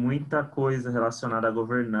que muita coisa relacionada à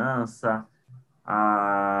governança,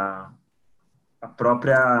 a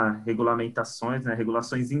própria regulamentações, né,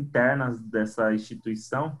 regulações internas dessa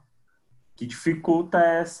instituição, que dificulta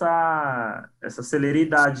essa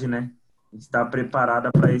celeridade, né? Estar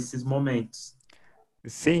preparada para esses momentos.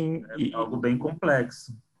 Sim, É algo bem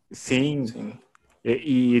complexo. sim. Sim.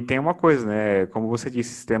 E tem uma coisa, né? Como você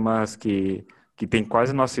disse, sistemas que tem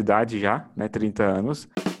quase nossa idade já, né? 30 anos,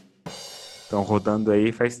 estão rodando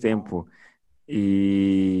aí faz tempo.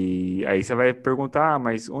 E aí você vai perguntar,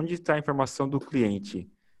 mas onde está a informação do cliente?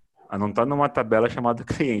 Ah, não está numa tabela chamada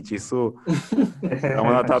cliente. Isso tá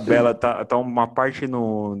uma tabela, tá uma parte de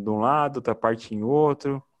um lado, outra parte em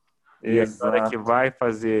outro. E aí, na hora que Exato. vai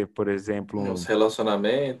fazer, por Os exemplo,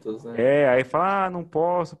 relacionamentos, né? aí fala, não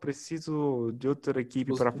posso, preciso de outra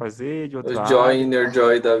equipe Os, para fazer, de os outra Joy, área. Inner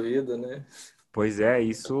Joy da vida, né? Pois é,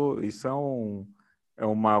 isso é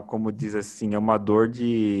uma, como diz assim, é uma dor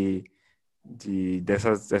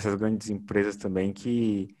dessas grandes empresas também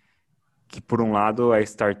que por um lado a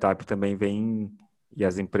startup também vem e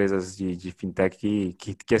as empresas de fintech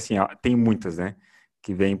que assim, ó, tem muitas, né?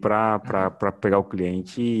 Que vêm para Uhum. pegar o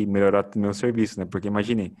cliente e melhorar também o serviço, né? Porque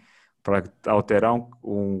imagine, para alterar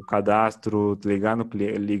um cadastro,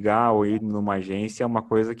 ligar ou ir numa agência é uma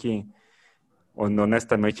coisa que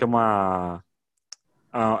honestamente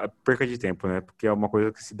perca de tempo, né? Porque é uma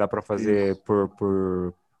coisa que se dá para fazer Isso.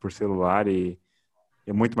 por celular e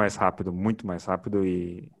é muito mais rápido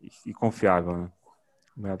e confiável, né?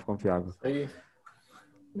 Muito confiável. Aí,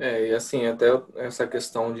 e assim, até essa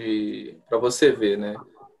questão de, para você ver, né?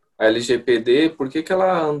 A LGPD, por que que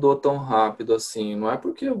ela andou tão rápido assim? Não é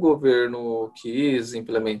porque o governo quis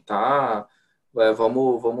implementar,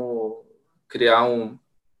 vamos criar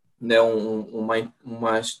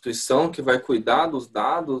uma instituição que vai cuidar dos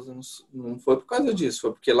dados, não foi por causa disso,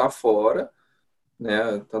 foi porque lá fora,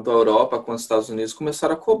 né, tanto a Europa quanto os Estados Unidos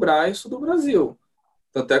começaram a cobrar isso do Brasil.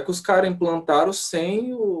 Tanto é que os caras implantaram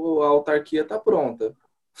sem a autarquia estar pronta.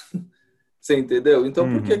 Você entendeu? Então,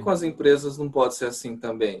 por que com Uhum. as empresas não pode ser assim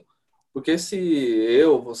também? Porque se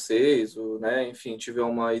eu, vocês, né, enfim, tiver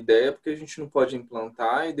uma ideia, porque a gente não pode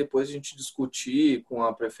implantar e depois a gente discutir com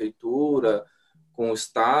a prefeitura, com o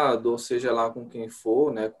estado, ou seja lá com quem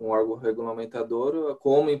for, né, com o órgão regulamentador,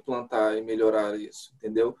 como implantar e melhorar isso,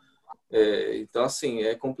 entendeu? Então, assim,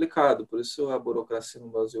 é complicado, por isso a burocracia no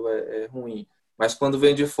Brasil é ruim. Mas quando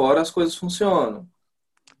vem de fora, as coisas funcionam,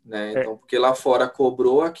 né? É, Então, porque lá fora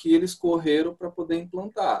cobrou, aqui eles correram para poder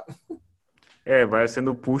implantar. vai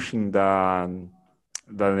sendo o pushing da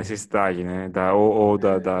necessidade, né? Ou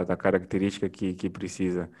da característica que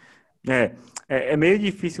precisa. É, é meio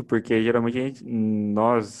difícil, porque geralmente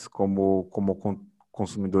nós, como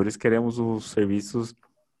consumidores, queremos os serviços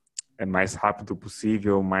mais rápido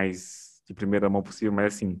possível, mais de primeira mão possível,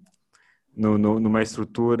 mas assim, numa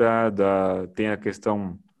estrutura tem a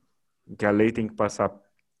questão que a lei tem que passar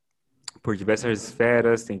por diversas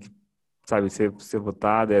esferas, tem que, sabe, ser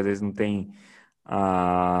votada, e às vezes não tem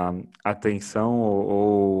a atenção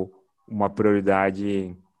ou uma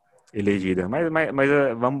prioridade elegida. Mas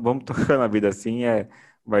vamos tocando a vida assim,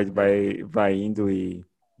 vai indo e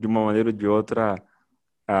de uma maneira ou de outra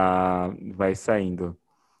vai saindo.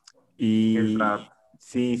 E Exato.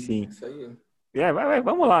 sim, É sim. isso aí.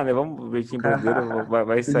 Vamos lá, né? Vamos ver que empreendedor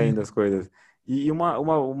vai saindo as coisas. E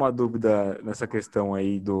uma dúvida nessa questão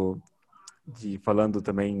aí de falando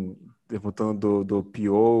também, voltando do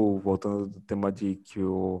PO, voltando do tema que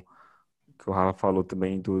o Rafa falou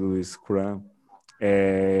também do Scrum.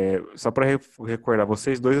 Só para recordar,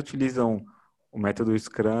 vocês dois utilizam o método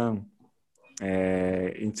Scrum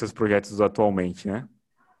em seus projetos atualmente, né?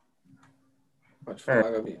 Pode É,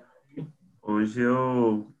 falar, Gabi. hoje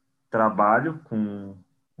eu trabalho com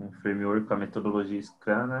um framework com a metodologia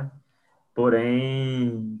Scrum, né?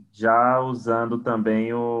 Porém, já usando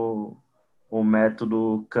também o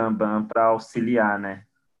método Kanban para auxiliar, né?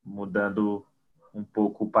 Mudando um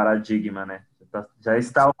pouco o paradigma, né? Já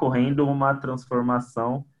está ocorrendo uma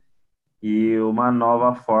transformação e uma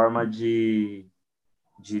nova forma de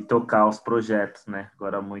tocar os projetos, né?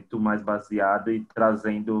 Agora muito mais baseado e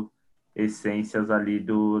trazendo essências ali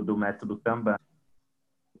do método Kanban,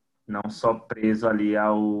 não só preso ali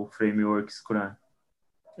ao framework Scrum.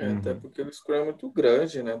 Até Uhum. porque o Scrum é muito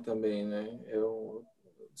grande, né, também, né?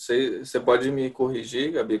 Você pode me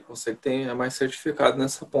corrigir, Gabi, que você que tem mais certificado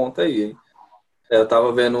nessa ponta aí, hein? Eu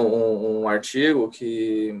estava vendo um artigo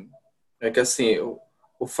que é que assim,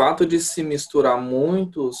 o fato de se misturar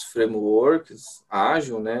muitos frameworks,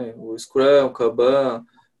 ágil, né? O Scrum, o Kanban,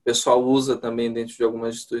 o pessoal usa também dentro de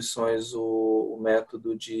algumas instituições o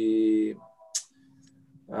método de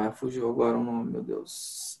fugiu agora o nome, meu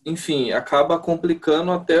Deus. Enfim, acaba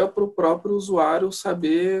complicando até para o próprio usuário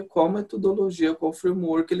saber qual metodologia, qual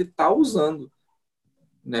framework ele está usando,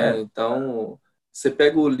 né? É, Então, você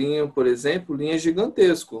pega o Lean, por exemplo, o Lean é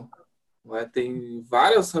gigantesco, né? Tem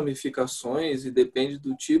várias ramificações e depende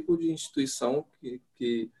do tipo de instituição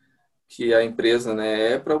que a empresa,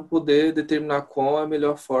 né, é para poder determinar qual é a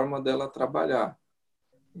melhor forma dela trabalhar.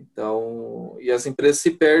 Então, e as empresas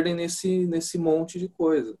se perdem nesse monte de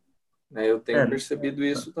coisa, né? Eu tenho é, percebido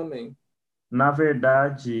isso também. na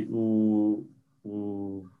verdade,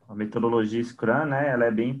 a metodologia Scrum, né, ela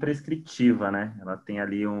é bem prescritiva, né? Ela tem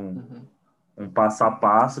ali Uhum. um passo a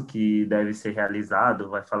passo que deve ser realizado,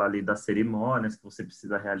 vai falar ali das cerimônias que você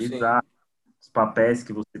precisa realizar, Sim, os papéis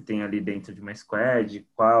que você tem ali dentro de uma squad,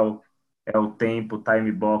 qual é o tempo, o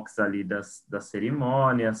time box ali das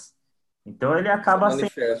cerimônias. Então, ele é o acaba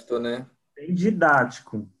sendo manifesto, né? bem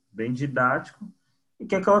didático, bem didático. E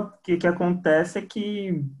o que acontece é que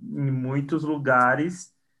em muitos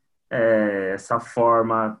lugares essa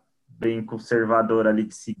forma bem conservadora ali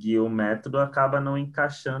de seguir o método acaba não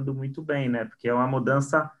encaixando muito bem, né? Porque é uma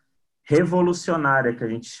mudança revolucionária que a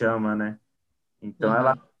gente chama, né? Então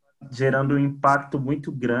ela Uhum. gerando um impacto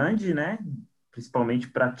muito grande, né? Principalmente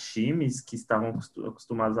para times que estavam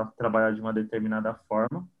acostumados a trabalhar de uma determinada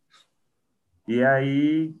forma. e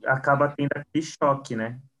aí acaba tendo aquele choque,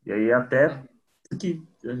 né? E aí até que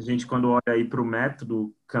a gente, quando olha aí para o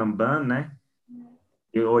método Kanban, né?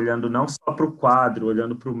 E olhando não só para o quadro,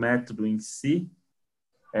 olhando para o método em si,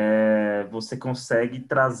 você consegue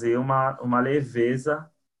trazer uma leveza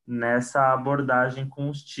nessa abordagem com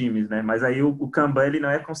os times, né? Mas aí o Kanban ele não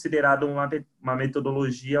é considerado uma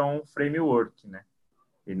metodologia ou um framework, né?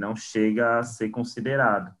 Ele não chega a ser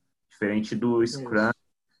considerado. Diferente do Scrum Isso.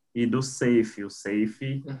 e do Safe. O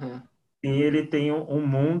Safe, Uhum. sim, ele tem um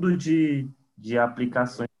mundo de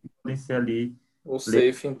aplicações que podem ser ali. O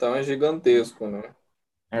Safe, então, é gigantesco, né?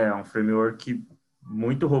 É um framework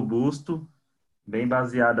muito robusto, bem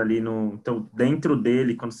baseado ali no. Então, dentro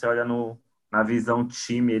dele, quando você olha na visão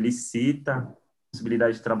time, ele cita a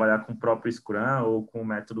possibilidade de trabalhar com o próprio Scrum ou com o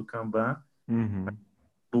método Kanban, Uhum.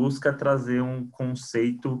 busca trazer um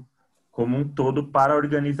conceito como um todo para a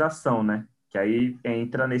organização, né? Que aí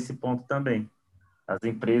entra nesse ponto também. As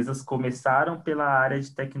empresas começaram pela área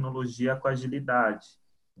de tecnologia com agilidade,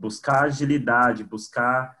 buscar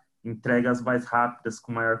entregas mais rápidas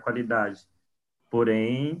com maior qualidade.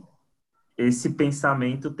 Porém, esse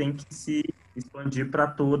pensamento tem que se expandir para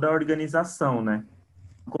toda a organização, né?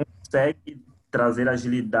 Consegue trazer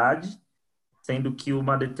agilidade, sendo que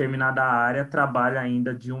uma determinada área trabalha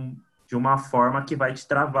ainda de uma forma que vai te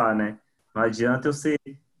travar, né? Não adianta eu ser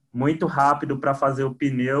muito rápido para fazer o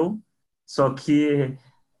pneu, só que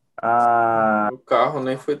O carro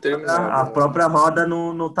nem foi terminado, a né? própria roda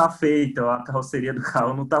não tá feita, a carroceria do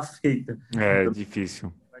carro não tá feita. É Então,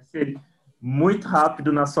 difícil. vai ser muito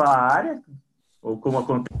rápido na sua área, ou como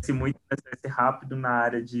acontece muito, vai ser rápido na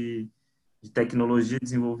área de tecnologia e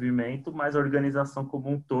desenvolvimento, mas a organização como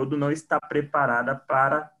um todo não está preparada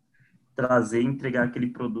para trazer e entregar aquele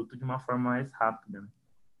produto de uma forma mais rápida, né?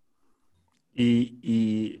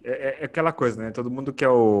 É aquela coisa, né? Todo mundo quer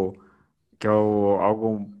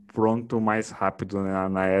algo pronto mais rápido, né?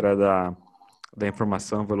 Na era da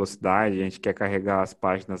informação, velocidade, a gente quer carregar as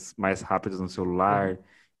páginas mais rápidas no celular,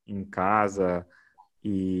 em casa,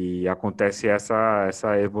 e acontece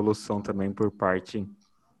essa evolução também por parte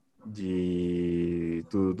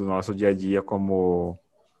do nosso dia a dia como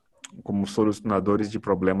solucionadores de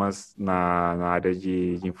problemas na área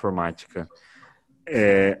de informática.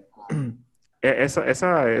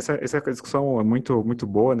 Essa discussão é muito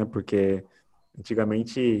boa, né? Porque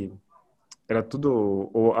antigamente era tudo,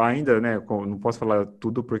 ou ainda, né? Não posso falar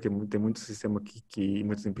tudo porque tem muito sistema que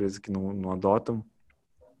muitas empresas que não adotam,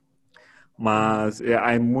 mas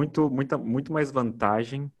há muito mais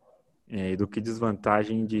vantagem do que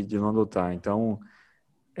desvantagem de não adotar. Então,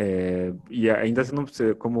 e ainda você não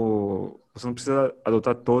precisa, como você não precisa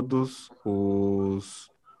adotar todos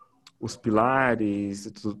os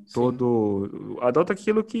pilares, Sim. adota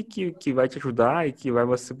aquilo que vai te ajudar e que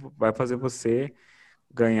vai fazer você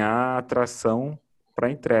ganhar atração para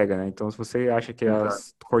a entrega, né? Então, se você acha que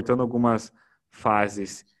Exato. cortando algumas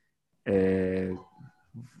fases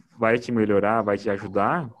vai te melhorar, vai te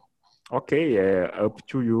ajudar, ok, é up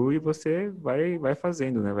to you e você vai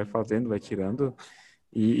fazendo, né? Vai fazendo, vai tirando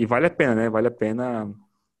e vale a pena, né? Vale a pena.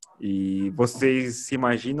 E vocês se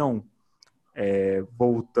imaginam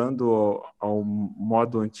voltando ao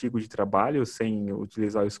modo antigo de trabalho sem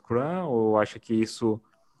utilizar o Scrum ou acha que isso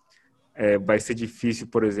vai ser difícil,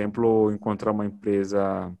 por exemplo, encontrar uma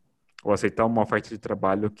empresa ou aceitar uma oferta de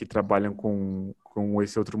trabalho que trabalham com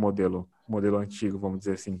esse outro modelo antigo, vamos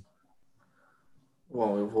dizer assim?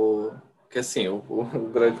 Bom, eu vou. Porque assim, o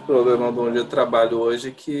grande problema de onde eu trabalho hoje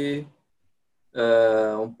é que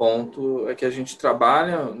um ponto é que a gente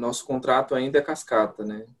trabalha, nosso contrato ainda é cascata,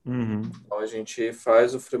 né? Uhum, Então a gente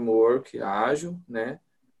faz o framework ágil, né?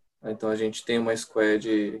 Então a gente tem uma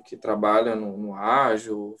squad que trabalha no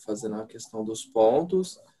ágil, fazendo a questão dos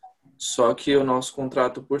pontos. Só que o nosso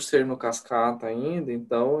contrato, por ser no cascata ainda,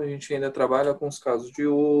 então a gente ainda trabalha com os casos de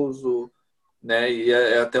uso, né? E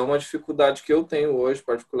é até uma dificuldade que eu tenho hoje,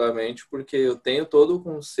 particularmente, porque eu tenho todo o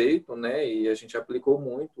conceito, né? E a gente aplicou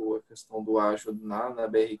muito a questão do ágil na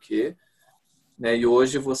BRQ, né? E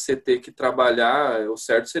hoje você ter que trabalhar, o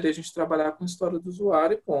certo seria a gente trabalhar com a história do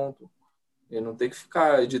usuário e ponto. E não ter que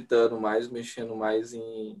ficar editando mais, mexendo mais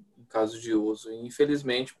em caso de uso. E,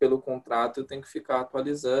 infelizmente, pelo contrato, eu tenho que ficar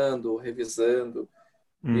atualizando, revisando.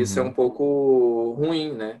 E isso é um uhum, pouco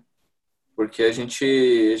ruim, né? Porque a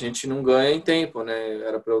gente não ganha em tempo, né?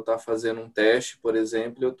 Era para eu estar fazendo um teste, por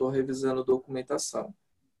exemplo, e eu estou revisando documentação.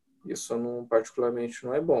 Isso não, particularmente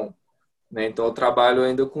não é bom, né? Então eu trabalho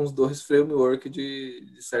ainda com os dois frameworks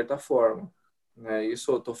de certa forma, né?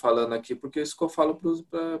 Isso eu estou falando aqui porque é isso que eu falo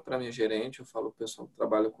para minha gerente, eu falo para o pessoal que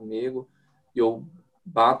trabalha comigo, e eu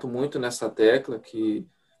bato muito nessa tecla que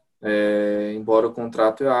Embora o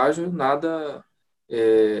contrato é ágil, nada,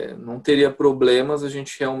 não teria problemas a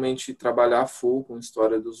gente realmente trabalhar full com a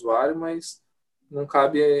história do usuário, mas não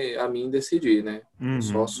cabe a mim decidir, né? Eu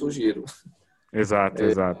só Uhum. sugiro. Exato,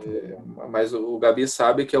 exato. Mas o Gabi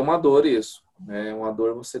sabe que é uma dor isso, né? É uma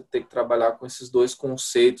dor você ter que trabalhar com esses dois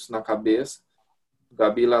conceitos na cabeça. O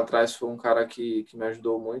Gabi lá atrás foi um cara que me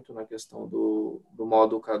ajudou muito na questão do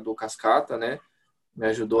modo do cascata, né? Me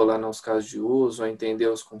ajudou lá nos casos de uso, a entender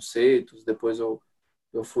os conceitos. Depois eu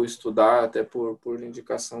fui estudar, até por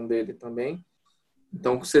indicação dele também.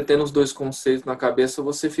 Então, você tendo os dois conceitos na cabeça,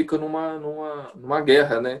 você fica numa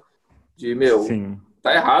guerra, né? De, Sim.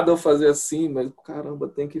 tá errado eu fazer assim, mas caramba,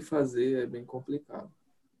 tem que fazer, é bem complicado.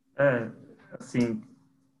 Assim,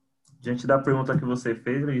 diante da pergunta que você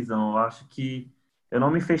fez, Luizão, eu acho que eu não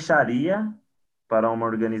me fecharia para uma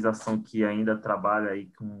organização que ainda trabalha aí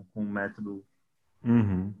com um método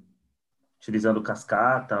Uhum. utilizando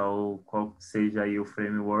cascata ou qual que seja aí o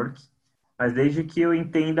framework, mas desde que eu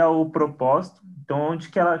entenda o propósito, então onde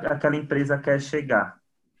que aquela empresa quer chegar.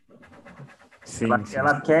 Sim, sim.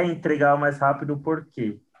 Ela quer entregar o mais rápido por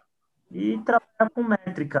quê? E trabalhar com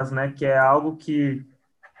métricas, né? Que é algo que,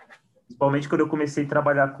 principalmente quando eu comecei a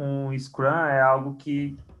trabalhar com Scrum, é algo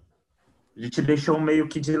que a gente deixou meio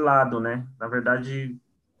que de lado, né? Na verdade,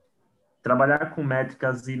 trabalhar com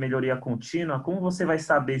métricas e melhoria contínua, como você vai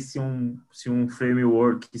saber se um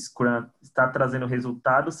framework Scrum está trazendo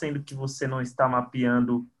resultado, sendo que você não está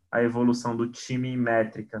mapeando a evolução do time em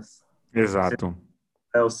métricas? Você Exato.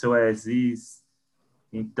 é o seu as-is.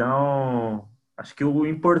 Então, acho que o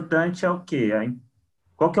importante é o quê?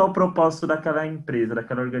 Qual que é o propósito daquela empresa,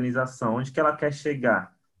 daquela organização? Onde que ela quer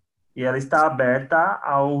chegar? E ela está aberta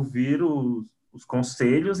a ouvir os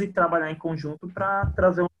conselhos e trabalhar em conjunto para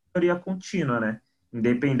trazer uma melhoria contínua, né?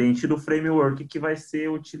 Independente do framework que vai ser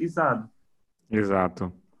utilizado.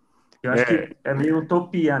 Exato. Eu acho É, que é meio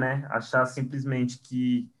utopia, né? Achar simplesmente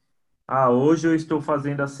que, hoje eu estou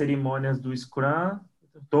fazendo as cerimônias do Scrum,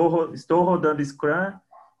 estou rodando Scrum,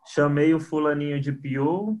 chamei o fulaninho de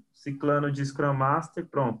PO, ciclano de Scrum Master,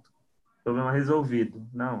 pronto, problema resolvido.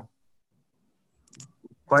 Não.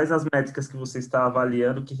 Quais as métricas que você está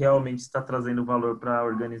avaliando que realmente está trazendo valor para a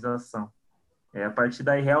organização? É a partir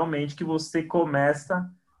daí realmente que você começa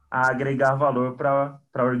a agregar valor para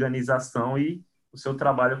a organização e o seu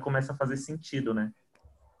trabalho começa a fazer sentido, né?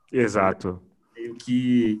 exato. Meio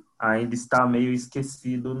que ainda está meio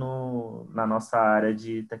esquecido na nossa área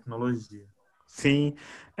de tecnologia. Sim,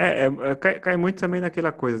 cai muito também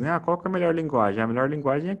naquela coisa, né? Qual que é a melhor linguagem? A melhor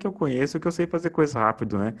linguagem é que eu conheço, que eu sei fazer coisa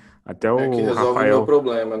rápido, né? Até É que o resolve o meu Rafael,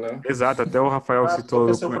 problema, né? exato, até o Rafael Mas qual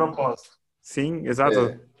que é o citou, seu propósito? sim, exato.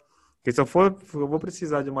 É, Porque se eu vou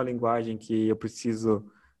precisar de uma linguagem que eu preciso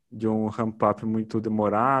de um ramp-up muito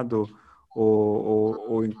demorado,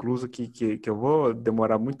 ou incluso que eu vou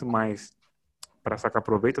demorar muito mais para sacar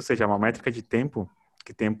proveito, ou seja, uma métrica de tempo,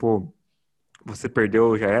 que tempo você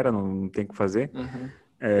perdeu já era, não tem o que fazer. uhum,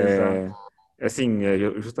 É, assim, é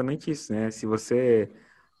justamente isso, né? Se você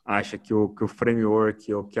acha que o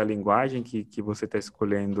framework ou que a linguagem que você está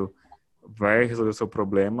escolhendo vai resolver o seu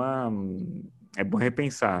problema, é bom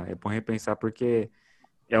repensar. É bom repensar porque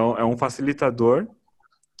é um facilitador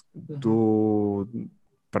uhum. do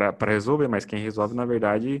para resolver, mas quem resolve, na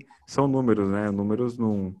verdade, são números, né? Números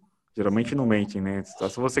geralmente não mentem, né? Só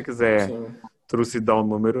se você quiser Sim, trucidar o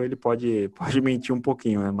número, ele pode mentir um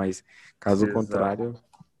pouquinho, né? Mas caso Exato. contrário,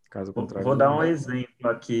 caso contrário, Vou dar um não. exemplo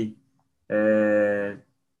aqui.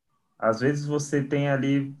 Às vezes você tem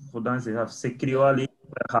ali, vou dar um exemplo, você criou ali,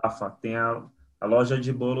 Rafa, tem a loja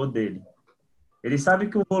de bolo dele. Ele sabe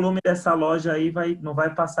que o volume dessa loja aí não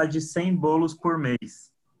vai passar de 100 bolos por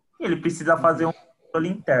mês. Ele precisa fazer um controle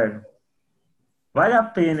interno. Vale a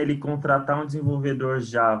pena ele contratar um desenvolvedor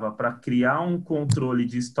Java para criar um controle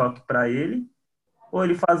de estoque para ele, ou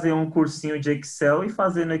ele fazer um cursinho de Excel e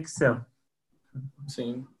fazer no Excel?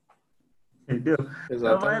 sim, Entendeu?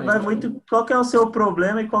 Então vai exatamente. muito. Qual que é o seu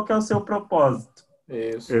problema e qual que é o seu propósito? É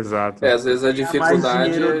isso. Exato. Às vezes a Ganhar mais dificuldade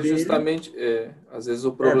dinheiro é dele, justamente, às vezes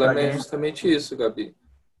o para problema é ganhar. justamente isso, Gabi.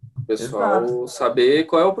 O Exato. pessoal saber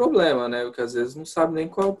qual é o problema, né? Porque às vezes não sabe nem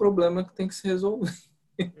qual é o problema que tem que se resolver.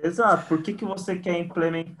 Exato. Por que você quer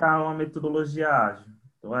implementar uma metodologia ágil?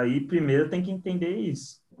 Então, aí, primeiro, tem que entender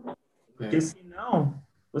isso. Porque, É, senão,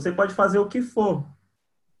 você pode fazer o que for.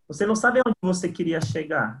 Você não sabe onde você queria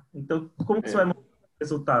chegar. Então, como que você vai é. mostrar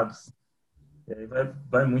resultados? E aí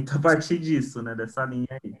vai muito a partir disso, né? Dessa linha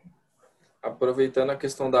aí. Aproveitando a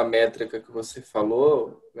questão da métrica que você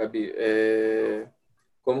falou, Gabi,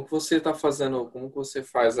 como que você está fazendo, como que você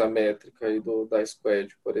faz a métrica aí da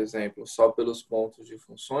Squad, por exemplo, só pelos pontos de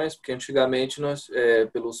funções? Porque antigamente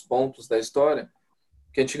pelos pontos da história,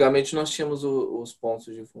 porque antigamente nós tínhamos os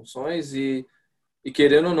pontos de funções e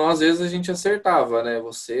querendo ou não, às vezes a gente acertava, né?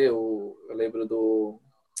 Eu lembro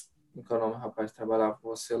como que é o nome do rapaz que trabalhava com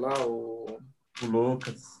você lá, O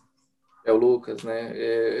Lucas. o Lucas, né?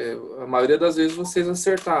 A maioria das vezes vocês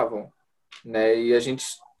acertavam, né? E a gente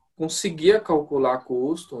conseguia calcular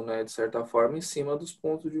custo, né, de certa forma, em cima dos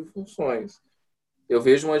pontos de funções. Eu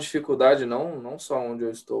vejo uma dificuldade, não só onde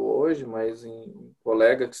eu estou hoje, mas em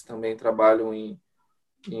colegas que também trabalham em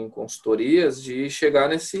consultorias, de chegar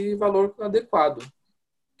nesse valor adequado.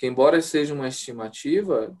 Que, embora seja uma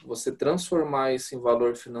estimativa, você transformar isso em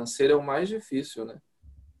valor financeiro é o mais difícil, né?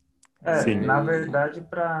 Sim. Na verdade,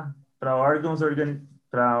 para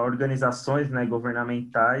organizações, né,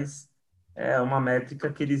 governamentais, é uma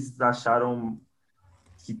métrica que eles acharam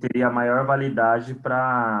que teria maior validade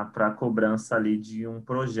para a cobrança ali de um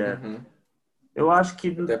projeto. Uhum. Eu acho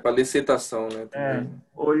que, Até para licitação, né? Também.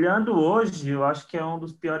 olhando hoje, eu acho que é um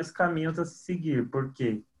dos piores caminhos a se seguir,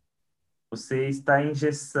 porque você está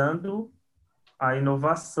engessando a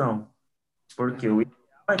inovação. Porque o ideal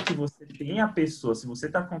é que você tenha a pessoa, se você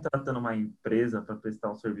está contratando uma empresa para prestar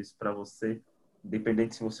um serviço para você,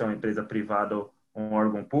 independente se você é uma empresa privada ou um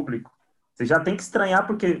órgão público, você já tem que estranhar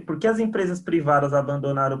porque as empresas privadas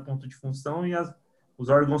abandonaram o ponto de função e os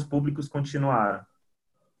órgãos públicos continuaram.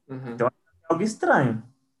 Uhum. Então, é algo estranho.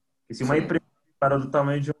 E se uma Sim. empresa privada do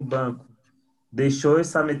tamanho de um banco deixou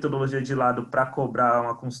essa metodologia de lado para cobrar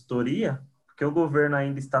uma consultoria, porque o governo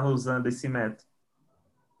ainda está usando esse método.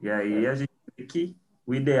 E aí a gente vê que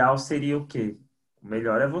o ideal seria o quê? O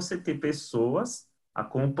melhor é você ter pessoas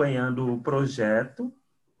acompanhando o projeto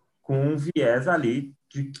com um viés ali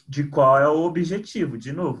de qual é o objetivo,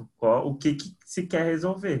 de novo, o que se quer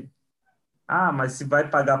resolver. Ah, mas se vai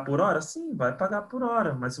pagar por hora? Sim, vai pagar por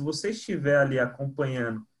hora, mas se você estiver ali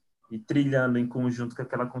acompanhando e trilhando em conjunto com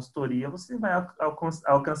aquela consultoria, você vai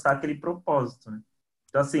alcançar aquele propósito, né?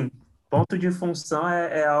 Então, assim, ponto de função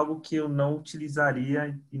é algo que eu não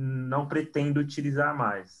utilizaria e não pretendo utilizar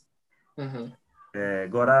mais. Uhum.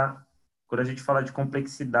 Agora, quando a gente fala de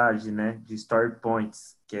complexidade, né, de story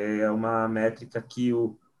points, que é uma métrica que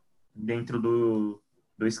dentro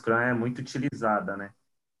do Scrum é muito utilizada, né?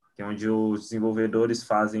 Que é onde os desenvolvedores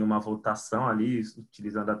fazem uma votação ali,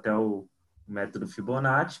 utilizando até o método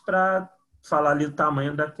Fibonacci, para falar ali o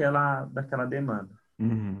tamanho daquela demanda.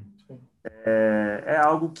 Uhum. É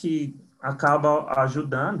algo que acaba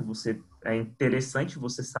ajudando, é interessante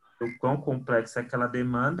você saber o quão complexa é aquela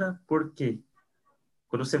demanda, porque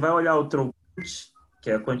quando você vai olhar o throughput,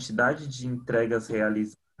 que é a quantidade de entregas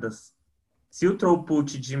realizadas, se o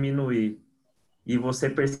throughput diminuir e você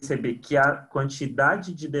perceber que a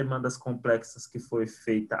quantidade de demandas complexas que foi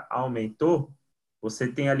feita aumentou, você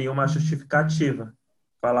tem ali uma justificativa.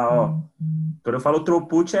 Falar, ó, quando eu falo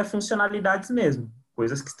throughput é funcionalidades mesmo,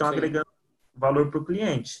 coisas que estão Sim. agregando valor para o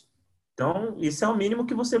cliente. Então, isso é o mínimo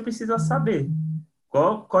que você precisa saber.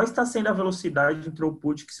 Qual está sendo a velocidade de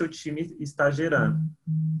throughput que seu time está gerando?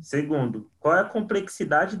 Segundo, qual é a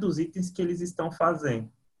complexidade dos itens que eles estão fazendo?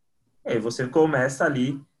 E aí você começa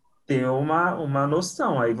ali ter uma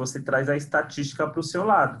noção, aí você traz a estatística para o seu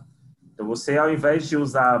lado. Então, você, ao invés de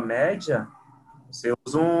usar a média, você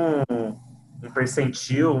usa um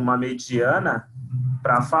percentil, uma mediana,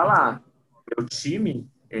 para falar. Meu time,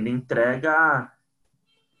 ele entrega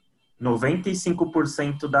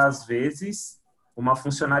 95% das vezes uma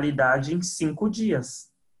funcionalidade em 5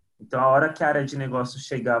 dias. Então, a hora que a área de negócio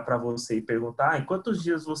chegar para você e perguntar, em quantos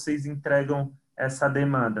dias vocês entregam essa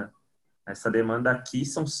demanda? Essa demanda aqui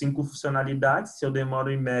são 5 funcionalidades. Se eu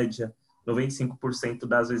demoro, em média, 95%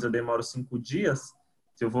 das vezes eu demoro 5 dias,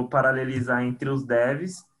 se eu vou paralelizar entre os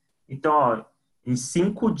devs. Então, ó, em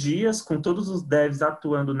 5 dias, com todos os devs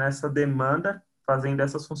atuando nessa demanda, fazendo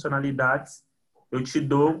essas funcionalidades, eu te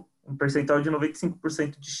dou um percentual de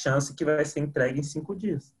 95% de chance que vai ser entregue em 5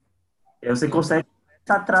 dias. E aí você consegue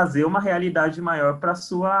trazer uma realidade maior para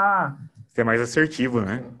sua... Ser mais assertivo,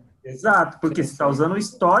 né? Exato, porque você está usando o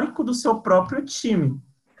histórico do seu próprio time.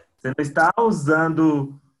 Você não está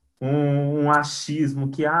usando um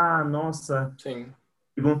achismo que, nossa, Sim.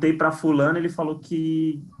 perguntei para fulano, ele falou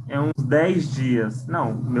que é uns 10 dias.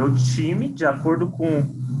 Não, meu time, de acordo com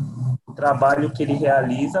o trabalho que ele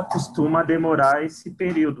realiza, costuma demorar esse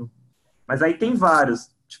período. Mas aí tem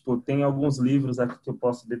vários, tipo, tem alguns livros aqui que eu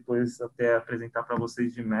posso depois até apresentar para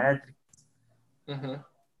vocês de métrica. Uhum.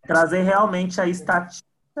 Trazer realmente a estatística,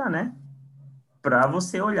 né? Para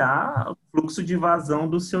você olhar o fluxo de vazão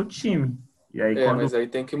do seu time. E aí, quando Mas aí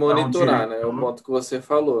tem que dá um monitorar, né? É o diretor, ponto que você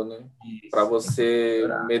falou, né? Para isso, tem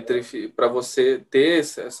que melhorar. para você ter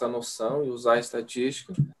essa noção e usar a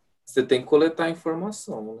estatística, você tem que coletar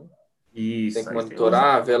informação, né? Tem Isso, que aí você usa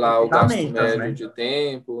monitorar, ver lá o gasto ferramentas, médio né? de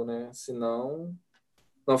tempo, né? Senão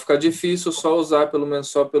não fica difícil só usar pelo menos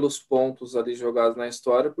só pelos pontos ali jogados na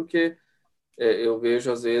história, porque eu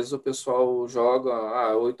vejo às vezes o pessoal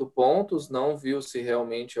joga 8 pontos, não viu se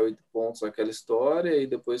realmente é 8 pontos aquela história, e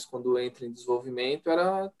depois quando entra em desenvolvimento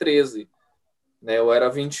era 13, né? Ou era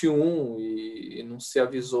 21 e não se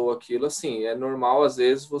avisou aquilo. Assim, é normal às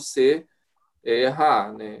vezes você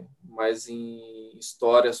errar, né? Mas em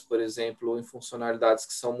histórias, por exemplo, ou em funcionalidades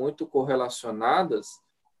que são muito correlacionadas,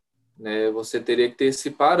 né? Você teria que ter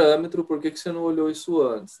esse parâmetro, por que que você não olhou isso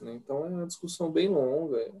antes, né? Então é uma discussão bem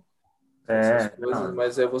longa, essas coisas, Não,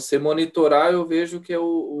 mas você monitorar, eu vejo que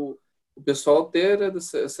o pessoal ter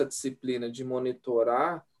essa disciplina de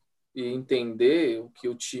monitorar e entender o que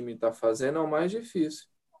o time está fazendo é o mais difícil.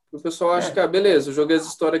 O pessoal acha que, é, beleza, eu joguei essa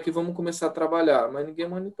história aqui, vamos começar a trabalhar, mas ninguém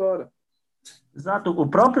monitora. exato. O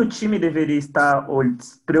próprio time deveria estar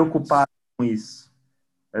preocupado com isso.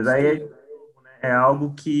 Mas aí Sim. é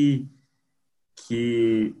algo que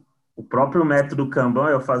o próprio método Kanban,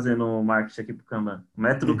 eu fazendo marketing aqui para o Kanban, o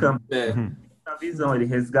método Uhum. Kanban, Uhum. a visão, ele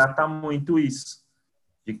resgata muito isso.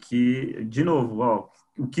 De que, de novo, ó,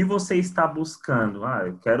 o que você está buscando? Ah,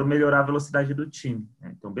 eu quero melhorar a velocidade do time.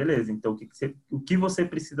 Então, beleza. Então, o que você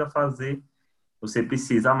precisa fazer? Você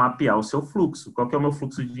precisa mapear o seu fluxo. Qual que é o meu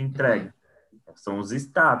fluxo de Uhum. entrega? São os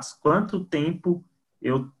status. Quanto tempo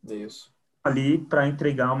eu Isso. ali para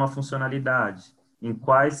entregar uma funcionalidade? Em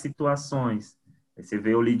quais situações? Aí você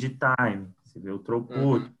vê o lead time, você vê o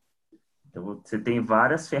throughput. Uhum. Então, você tem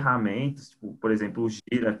várias ferramentas, tipo, por exemplo, o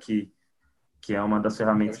Gira, que é uma das O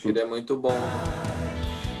ferramentas que eu Giro é muito bom.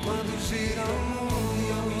 Quando gira o mundo e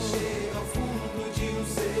eu me chego ao fundo de um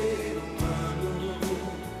ser humano,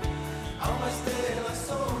 há uma estrela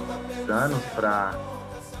solta pelo anos céu.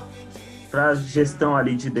 para gestão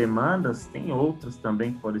ali de demandas, tem outras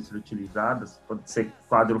também que podem ser utilizadas, pode ser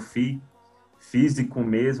quadro físico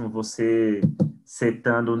mesmo, você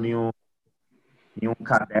setando em um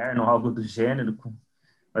caderno, algo do gênero,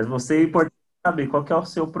 mas você é importante saber qual que é o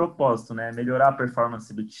seu propósito, né? Melhorar a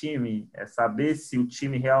performance do time, é saber se o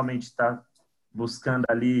time realmente está buscando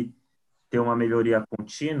ali ter uma melhoria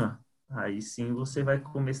contínua, aí sim você vai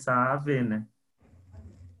começar a ver, né?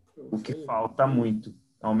 O Isso que aí. falta muito,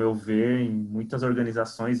 ao meu ver, em muitas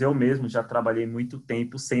organizações. Eu mesmo já trabalhei muito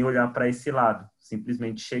tempo sem olhar para esse lado,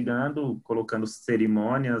 simplesmente chegando, colocando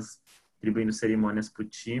cerimônias, atribuindo cerimônias para o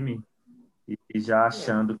time e já É.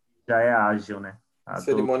 achando que já é ágil, né?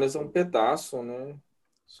 Cerimônias é um pedaço, né?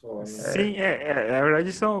 Só, né? Sim, na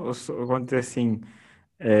verdade, vamos dizer assim,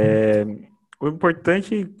 é, o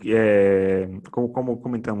importante como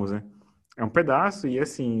comentamos, né? É um pedaço e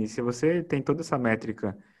assim, se você tem toda essa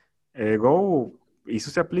métrica, é igual, isso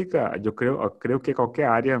se aplica, eu creio que qualquer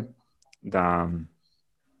área da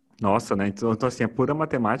nossa, né? Então assim, é pura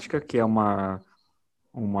matemática que é uma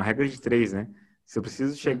regra de três, né? Se eu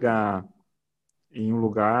preciso Uhum. chegar em um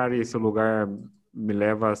lugar e esse lugar me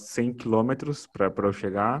leva 100 quilômetros para eu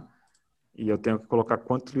chegar e eu tenho que colocar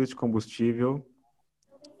quantos litros de combustível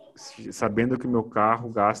sabendo que meu carro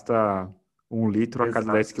gasta 1 litro a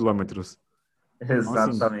cada 10 Exato, quilômetros. Então, assim,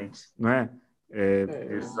 exatamente, não é? É,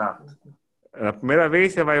 exato, A primeira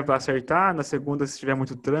vez você vai acertar, na segunda, se tiver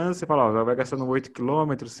muito trânsito, você fala, ó, vai gastando 8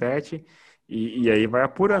 quilômetros, 7, e aí vai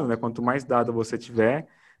apurando, né? Quanto mais dado você tiver,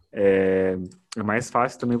 é, é mais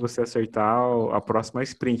fácil também você acertar a próxima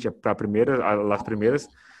sprint. As primeiras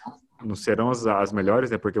não serão as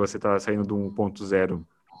melhores, né? Porque você está saindo do 1.0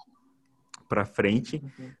 para frente,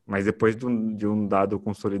 uhum. mas depois de um dado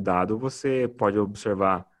consolidado, você pode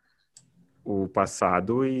observar o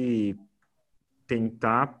passado e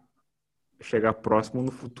tentar chegar próximo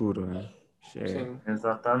no futuro, né? É, Sim.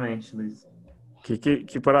 exatamente, Luiz.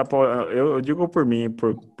 eu digo por mim,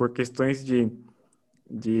 por questões de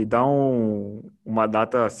dar uma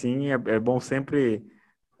data assim, é bom sempre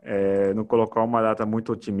não colocar uma data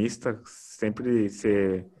muito otimista, sempre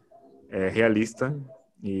ser realista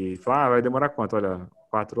e falar, vai demorar quanto? Olha,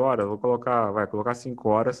 4 horas, vai colocar 5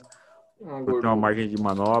 horas, Uma para ter uma gordura. margem de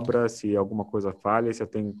manobra, se alguma coisa falha, se eu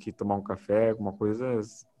tenho que tomar um café, alguma coisa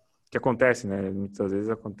que acontece, né? Muitas vezes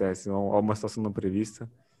acontece, ou uma situação não prevista.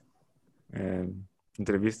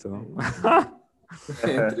 Entrevista, não?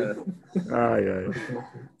 Entre. Ai, ai,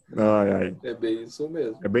 ai, ai. É bem isso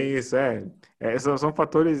mesmo. É bem isso, são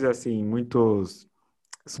fatores, assim, muito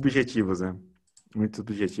subjetivos, né? Muito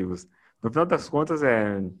subjetivos. No final das contas,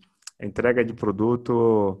 entrega de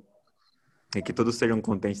produto e que todos sejam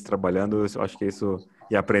contentes trabalhando. Eu acho que isso,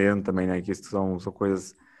 e aprendendo também, né? Que isso são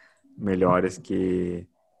coisas melhores que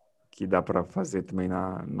dá para fazer também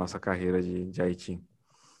na nossa carreira de IT.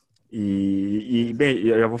 Bem,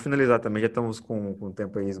 eu já vou finalizar também, já estamos com o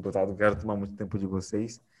tempo aí esgotado, não quero tomar muito tempo de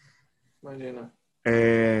vocês. Imagina.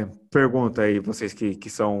 Pergunta aí, vocês que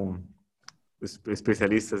são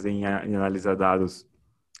especialistas em analisar dados,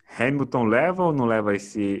 Hamilton leva ou não leva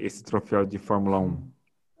esse troféu de Fórmula 1?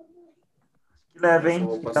 Que leva, Essa eu hein?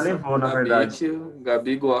 vou Já passar levou, pro na Gabi, verdade. que o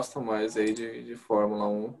Gabi gosta mais aí de Fórmula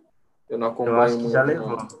 1. Eu não Eu acho acompanho que já muito,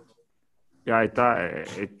 levou. não. E aí tá,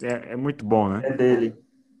 é muito bom, né? É dele.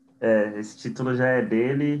 Esse título já é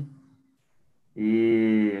dele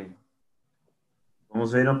e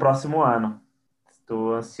vamos ver no próximo ano.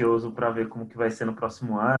 Estou ansioso para ver como que vai ser no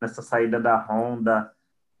próximo ano. Essa saída da Honda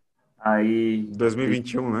aí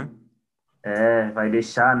 2021, né? vai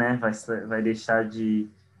deixar, né? Vai deixar de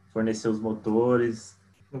fornecer os motores.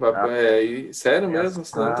 Tá? Sério Tem as mesmo?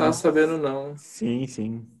 Você não tá planos. sabendo, não. Sim,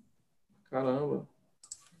 sim. Caramba.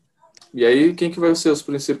 E aí, quem que vai ser os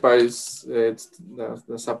principais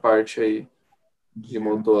nessa parte aí de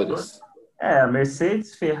motores? A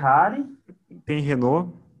Mercedes, Ferrari Tem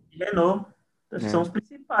Renault, e Renault. Acho que são né? os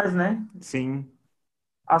principais, né? Sim.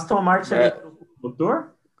 Aston Martin É, entrou com o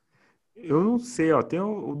motor? Eu não sei, ó. Tem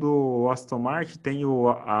o do Aston Martin, tem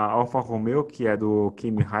a Alfa Romeo, que é do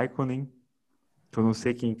Kimi Raikkonen, que eu não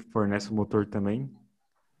sei quem fornece o motor também.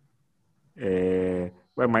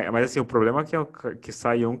 Mas assim, o problema é que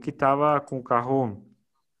sai um que tava com o carro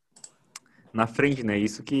na frente, né?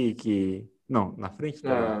 Isso que... Não, na frente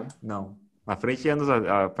da... ah, Não. Na frente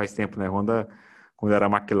faz tempo, né? Honda, quando era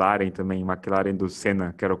McLaren também, McLaren do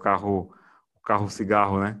Senna, que era o carro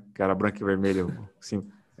cigarro, né? Que era branco e vermelho. Sim.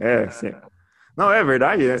 Sim. Não, é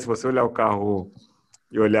verdade, né? Se você olhar o carro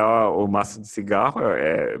e olhar o maço de cigarro,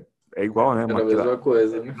 é igual, né? era a mesma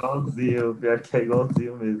coisa, né? Igualzinho, pior que é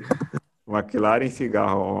igualzinho mesmo. McLaren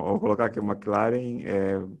cigarro. Vou colocar aqui, McLaren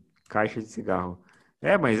caixa de cigarro.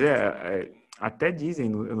 Mas até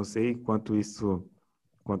dizem, eu não sei quanto isso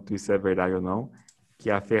é verdade ou não, que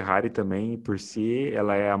a Ferrari também, por si,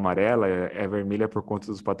 ela é amarela, é vermelha por conta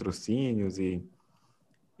dos patrocínios e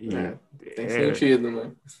É, tem é, sentido,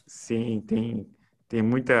 né? sim, tem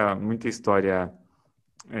muita história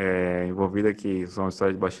envolvida que são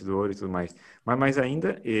histórias de bastidores e tudo mais. Mas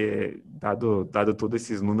ainda, dado todos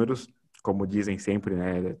esses números, como dizem sempre,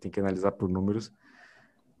 né, tem que analisar por números,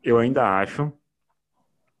 eu ainda acho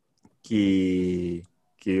que,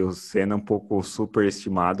 que o Senna é um pouco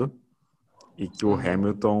superestimado e que o Uhum.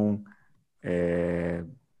 Hamilton é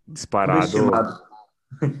disparado. Subestimado.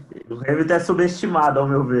 O Hamilton é subestimado, ao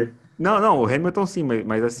meu ver. Não, não, o Hamilton sim,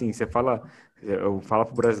 mas assim, eu falo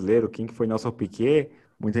pro brasileiro quem que foi nosso Piquet,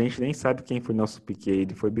 muita gente nem sabe quem foi nosso Piquet,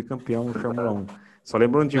 ele foi bicampeão no Fórmula 1. Só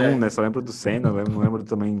lembram de um, É, né? Só lembro do Senna, não lembro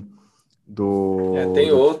também do, tem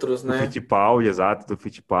do, outros, do né? Fittipaldi, exato, do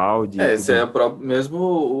Fittipaldi e Esse é tudo. mesmo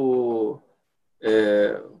o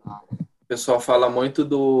pessoal fala muito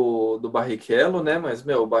do Barrichello, né? Mas,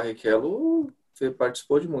 meu, o Barrichello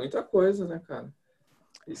participou de muita coisa, né, cara?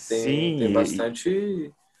 E tem, Sim, tem e,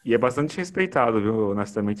 bastante. e é bastante respeitado, viu?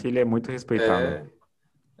 Honestamente, ele é muito respeitado. É,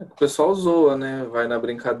 o pessoal zoa, né? Vai na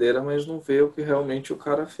brincadeira, mas não vê o que realmente o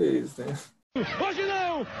cara fez, né? Hoje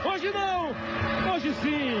não! Hoje não! Hoje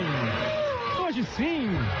sim! Hoje sim!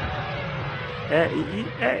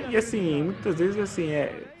 E assim, muitas vezes assim,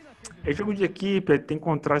 é jogo de equipe, tem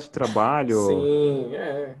contrato de trabalho. Sim,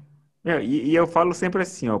 E eu falo sempre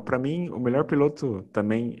assim, ó, para mim o melhor piloto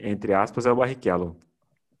também, entre aspas, é o Barrichello.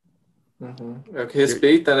 Uhum. É o que Eu-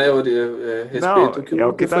 respeita, né? não, Respeita é o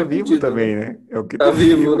o que que tá foi vivo pedido, né? também, né? É o que Tá tá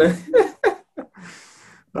vivo, né? vivo.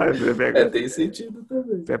 Sabe, Tem sentido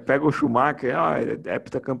também. você pega o Schumacher, é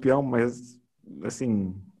heptacampeão, mas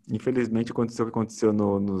assim, infelizmente aconteceu o que aconteceu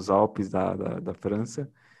nos Alpes da França.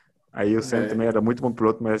 Aí o Senna É, também era muito bom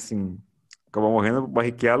piloto, mas assim, acabou morrendo. O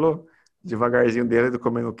Barrichello, devagarzinho dele, do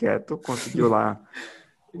comendo quieto, conseguiu lá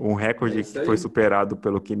um é recorde isso que foi aí. superado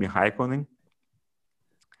pelo Kimi Raikkonen,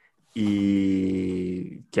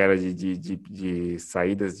 e que era de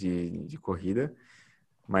saídas de corrida.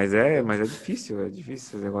 Mas é difícil.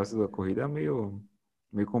 O negócio da corrida é meio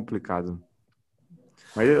complicado.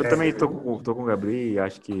 Mas eu também tô com o Gabriel e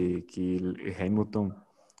acho que Hamilton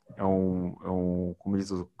como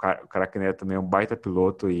diz o craque Neto também, é um baita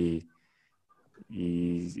piloto e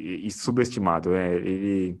subestimado.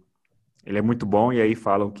 Ele é muito bom e aí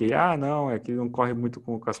falam que, não, é que ele não corre muito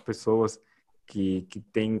com as pessoas que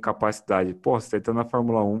têm capacidade. Pô, você está na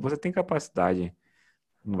Fórmula 1, você tem capacidade.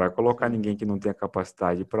 Não vai colocar Sim. ninguém que não tenha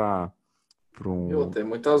capacidade para para um... Tem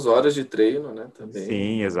muitas horas de treino, né, também.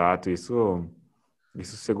 Sim, exato. Isso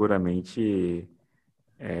seguramente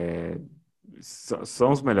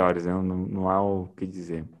são os melhores, né? Não há o que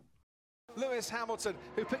dizer. Lewis Hamilton,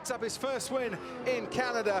 who picked up his first win in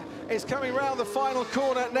Canada, is coming round the final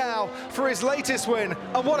corner now for his latest win.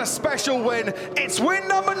 And what a special win. It's win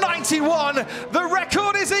number 91. The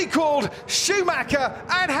record is equalled. Schumacher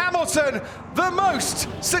and Hamilton, the most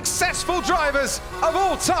successful drivers of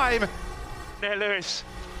all time. Now, Lewis,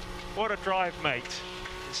 what a drive, mate,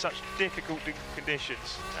 in such difficult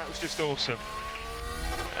conditions. That was just awesome.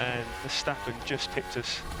 And Verstappen just picked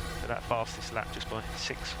us to that fastest lap just by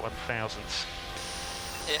 6/1000ths.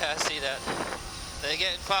 Yeah, I see that. They're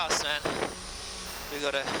getting fast, man. We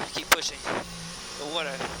gotta keep pushing. But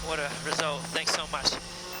what a result. Thanks so much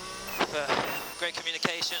for great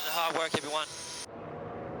communication and hard work, everyone.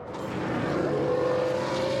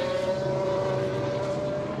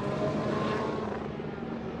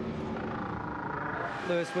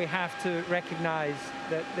 Lewis, we have to recognise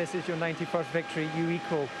that this is your 91st victory. You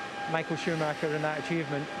equal Michael Schumacher in that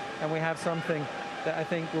achievement, and we have something that I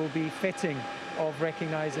think will be fitting of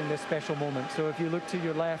recognising this special moment. So if you look to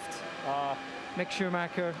your left, Mick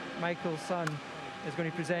Schumacher, Michael's son, is going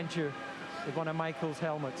to present you with one of Michael's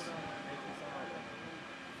helmets.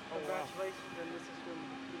 Congratulations, and this is from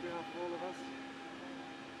behalf of all of us.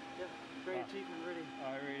 Yeah, great achievement, really.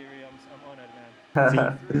 I'm honoured, man. Sim.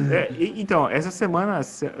 Então, essa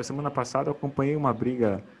semana passada, eu acompanhei uma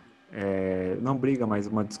briga, não briga, mas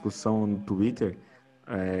uma discussão no Twitter.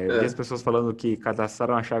 Vi as pessoas falando que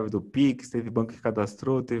cadastraram a chave do Pix, teve banco que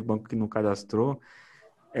cadastrou, teve banco que não cadastrou.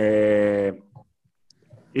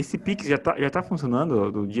 Esse Pix já tá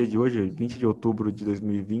funcionando no dia de hoje, 20 de outubro de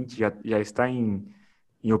 2020, já está em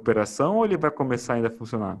operação ou ele vai começar ainda a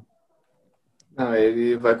funcionar? Não,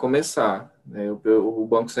 ele vai começar, né? O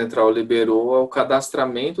Banco Central liberou o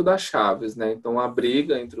cadastramento das chaves, né? Então, a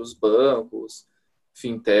briga entre os bancos,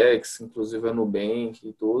 fintechs, inclusive a Nubank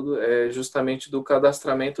e tudo, é justamente do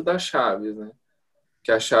cadastramento das chaves, né?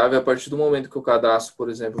 Que a chave, a partir do momento que eu cadastro, por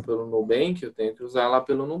exemplo, pelo Nubank, eu tenho que usar lá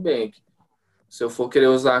pelo Nubank. Se eu for querer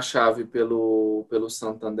usar a chave pelo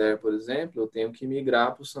Santander, por exemplo, eu tenho que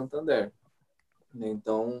migrar para o Santander.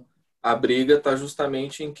 Então, a briga está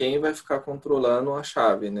justamente em quem vai ficar controlando a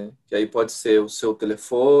chave, né? Que aí pode ser o seu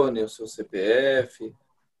telefone, o seu CPF,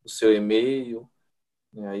 o seu e-mail,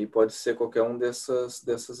 e aí pode ser qualquer um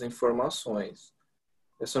dessas informações.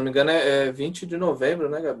 Se não me engano, é 20 de novembro,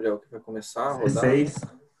 né, Gabriel, que vai começar a rodar?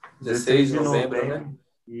 16 de novembro, né?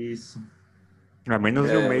 Isso. Menos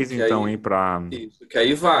de um mês, então, aí, hein, pra... Isso, que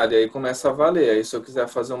aí vale, aí começa a valer. Aí se eu quiser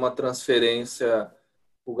fazer uma transferência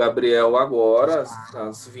o Gabriel agora,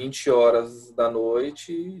 às 20 horas da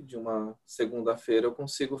noite de uma segunda-feira, eu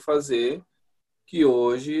consigo fazer, que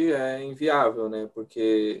hoje é inviável, né?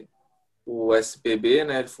 Porque o SPB,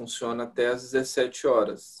 né, ele funciona até às 17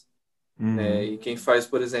 horas. Né? E quem faz,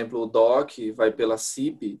 por exemplo, o DOC vai pela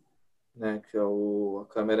CIP, né, que é a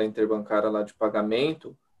Câmara Interbancária lá de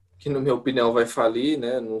Pagamento, que, na minha opinião, vai falir,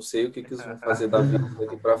 né? Não sei o que eles vão fazer da vida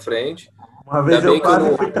daqui para frente. Uma vez eu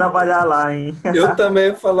quase fui trabalhar lá, hein? Eu também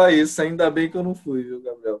ia falar isso, ainda bem que eu não fui, viu,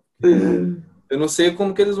 Gabriel? Eu não sei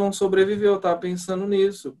como que eles vão sobreviver, eu estava pensando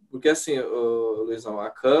nisso. Porque, assim, Luizão,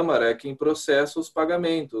 a Câmara é quem processa os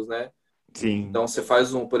pagamentos, né? Sim. Então, você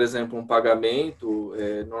faz, por exemplo, um pagamento,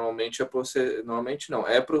 normalmente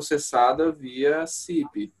é processada via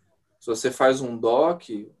CIP. Se você faz um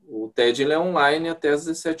DOC, o TED ele é online até às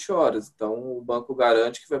 17 horas. Então, o banco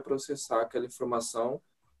garante que vai processar aquela informação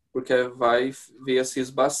porque vai via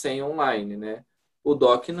Sisbacen online, né? O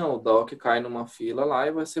DOC não. O DOC cai numa fila lá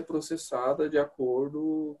e vai ser processada de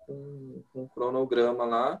acordo com o cronograma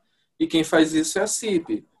lá. E quem faz isso é a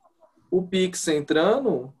CIP. O Pix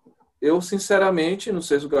entrando, eu, sinceramente, não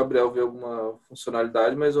sei se o Gabriel vê alguma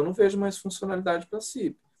funcionalidade, mas eu não vejo mais funcionalidade para a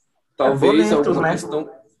CIP. Talvez boletos, alguma né? questão...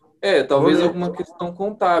 alguma questão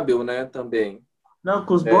contábil, né, também. Não,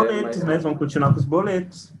 com os boletos, né? Vão continuar com os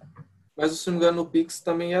boletos. Mas, se não me engano, no Pix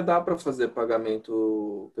também ia dar para fazer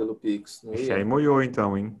pagamento pelo Pix, não ia? Aí moiou,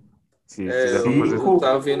 então, hein? Eu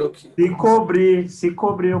tava vendo que... Se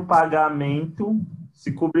cobrir o pagamento,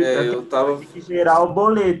 eu tava... tem que gerar o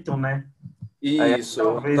boleto, né? Isso,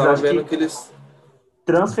 Aí, eu tava vendo que eles...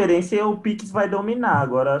 Transferência o Pix vai dominar,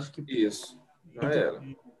 agora acho que... Isso, já era.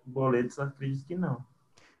 Boletos, acredito que não.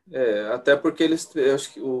 Até porque eu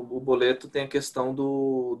acho que o boleto tem a questão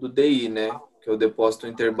do DI, né? Que é o depósito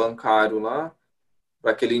interbancário lá.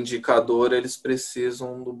 Para aquele indicador, eles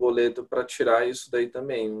precisam do boleto para tirar isso daí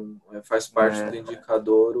também. Faz parte do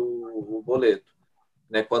indicador o boleto.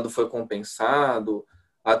 Né? Quando foi compensado,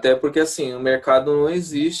 Até porque, assim, no mercado não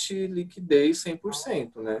existe liquidez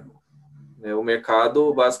 100%, né? O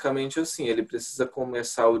mercado, basicamente, assim, ele precisa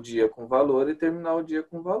começar o dia com valor e terminar o dia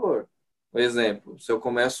com valor. Por exemplo, se eu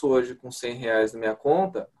começo hoje com R$ 100 na minha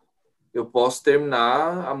conta, eu posso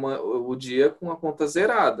terminar o dia com a conta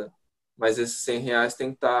zerada. Mas esses R$ 100 tem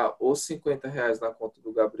que estar ou R$ 50 na conta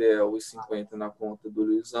do Gabriel e 50 na conta do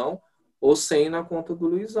Luizão, ou 100 na conta do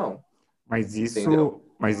Luizão. Mas Entendeu?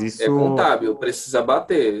 mas É isso, contábil, precisa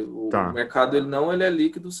bater. O tá. mercado ele é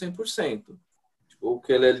líquido 100%. O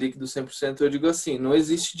que ele é líquido 100%, eu digo assim, não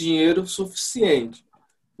existe dinheiro suficiente.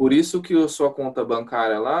 Por isso que a sua conta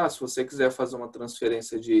bancária lá, se você quiser fazer uma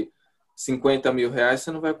transferência de R$ 50 mil,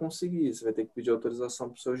 você não vai conseguir. Você vai ter que pedir autorização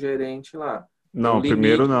para o seu gerente lá. Tem um Não,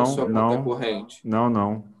 primeiro limite para não, sua conta não, corrente.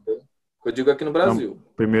 não. Eu digo aqui no Não, Brasil.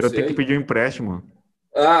 primeiro eu Você tenho que aí. pedir um empréstimo.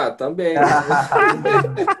 Ah, também.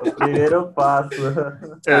 O primeiro passo.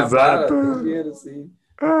 Exato. Tem dinheiro, sim.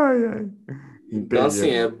 Ai. Então, assim,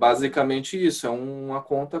 Entendi. é basicamente isso. É uma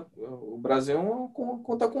conta. O Brasil é uma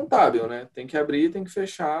conta contábil, né? Tem que abrir, tem que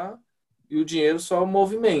fechar e o dinheiro só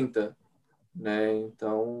movimenta, né?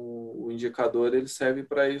 Então, o indicador ele serve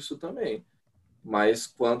para isso também. Mas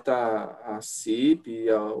quanto a CIP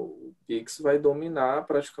e o Pix vai dominar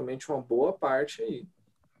praticamente uma boa parte aí.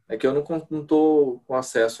 É que eu não estou com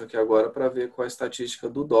acesso aqui agora para ver qual é a estatística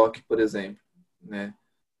do DOC, por exemplo, né?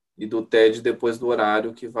 E do TED depois do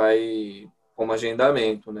horário que vai como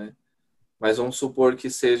agendamento, né? Mas vamos supor que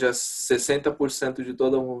seja 60% de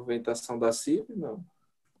toda a movimentação da CIP, não.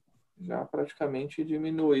 Já praticamente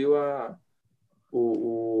diminuiu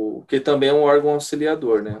que também é um órgão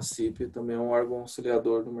auxiliador, né? A CIP também é um órgão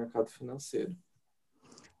auxiliador do mercado financeiro.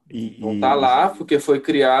 Então tá lá porque foi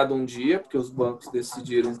criado um dia, porque os bancos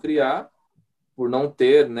decidiram criar, por não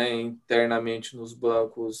ter, né, internamente nos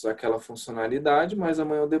bancos aquela funcionalidade, mas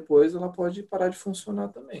amanhã ou depois ela pode parar de funcionar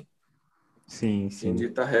também. Sim. Quem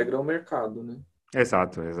dita a regra é o mercado, né?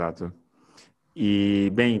 Exato.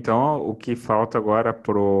 E, bem, então o que falta agora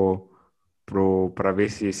para ver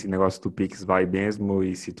se esse negócio do Pix vai mesmo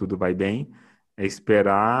e se tudo vai bem, é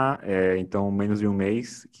esperar, então, menos de um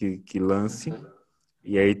mês que lance,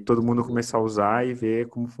 e aí todo mundo começar a usar e ver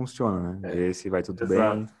como funciona, né? Ver se vai tudo bem.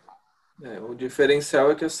 Exato. O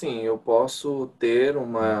diferencial é que, assim, eu posso ter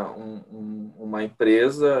uma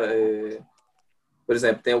empresa, por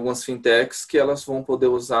exemplo, tem algumas fintechs que elas vão poder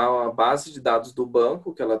usar a base de dados do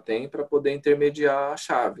banco que ela tem para poder intermediar a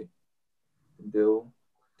chave, entendeu?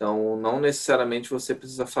 Então, não necessariamente você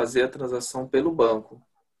precisa fazer a transação pelo banco,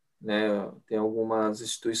 né? Tem algumas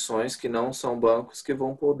instituições que não são bancos que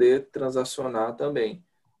vão poder transacionar também,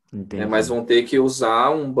 né? Mas vão ter que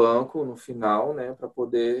usar um banco no final, né, para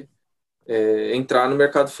poder entrar no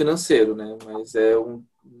mercado financeiro, né? Mas não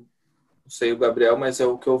sei o Gabriel, mas é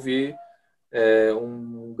o que eu vi,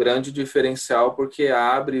 um grande diferencial porque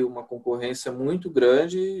abre uma concorrência muito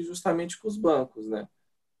grande justamente com os bancos, né?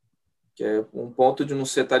 Que é um ponto de não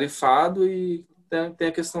ser tarifado e tem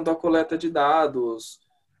a questão da coleta de dados,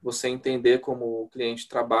 você entender como o cliente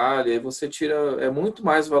trabalha, e aí você tira, é muito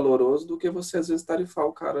mais valoroso do que você às vezes tarifar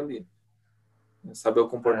o cara ali. Saber o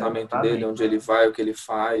comportamento dele, onde ele vai, o que ele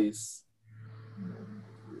faz.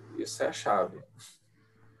 Isso é a chave.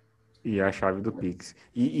 E a chave do Pix.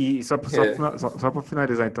 E só para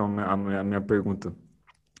finalizar, então, a minha pergunta,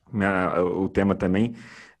 o tema também,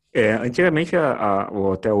 antigamente,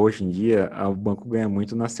 ou até hoje em dia, o banco ganha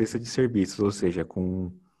muito na cesta de serviços, ou seja,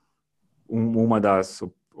 com uma das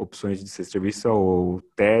opções de cesta de serviço é o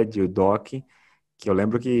TED, o DOC, que eu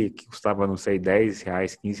lembro que custava, não sei, R$10,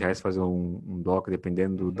 R$15 fazer um DOC,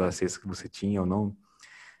 dependendo da cesta que você tinha ou não.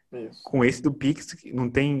 Isso. Com esse do Pix, não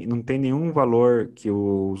tem nenhum valor que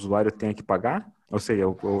o usuário tenha que pagar? Ou seja,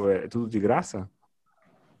 é tudo de graça?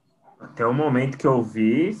 Até o momento que eu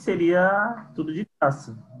vi, seria tudo de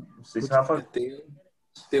graça. Não sei se vai fazer.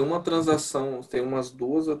 Tem uma transação, tem umas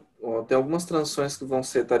duas, tem algumas transações que vão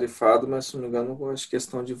ser tarifadas, mas se não me engano, eu acho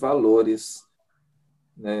questão de valores,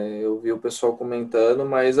 né? Eu vi o pessoal comentando,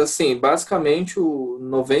 mas assim, basicamente o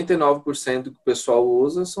 99% que o pessoal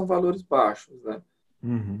usa são valores baixos, né?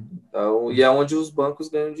 Então, e é onde os bancos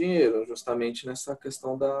ganham dinheiro, justamente nessa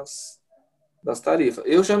questão das tarifas.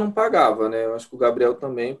 Eu já não pagava, né? Eu acho que o Gabriel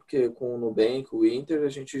também, porque com o Nubank, o Inter, a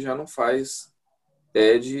gente já não faz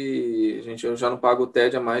TED, eu já não pago o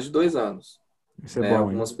TED há mais de 2 anos. Isso é né? bom,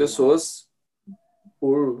 Algumas hein? pessoas,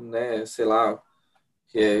 por, né, sei lá,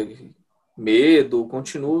 medo,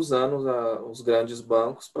 continuam usando os grandes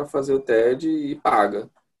bancos para fazer o TED e paga.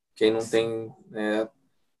 Quem não tem,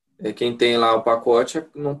 quem tem lá o pacote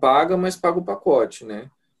não paga, mas paga o pacote, né?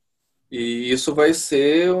 E isso vai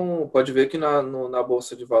ser pode ver que na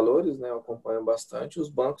Bolsa de Valores, né, eu acompanho bastante, os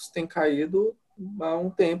bancos têm caído há um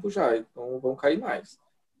tempo já, então vão cair mais.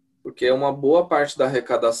 Porque uma boa parte da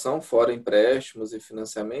arrecadação, fora empréstimos e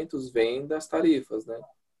financiamentos, vem das tarifas, né?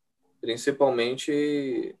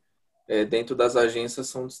 Principalmente dentro das agências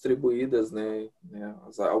são distribuídas, né?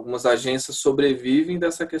 Algumas agências sobrevivem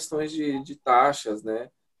dessas questões de taxas, né?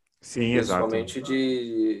 Sim, exato.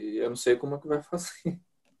 Principalmente eu não sei como é que vai fazer.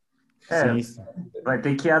 É, Sim, sim. vai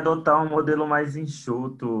ter que adotar um modelo mais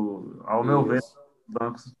enxuto. Ao meu ver, Isso. os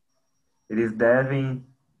bancos, eles devem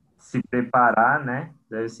se preparar, né?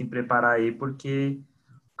 Devem se preparar aí, porque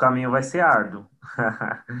o caminho vai ser árduo.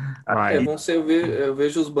 Vai. Vão ser, eu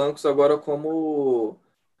vejo os bancos agora como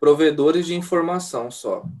provedores de informação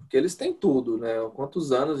só, porque eles têm tudo, né? Há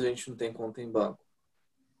quantos anos a gente não tem conta em banco?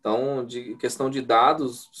 Então, de questão de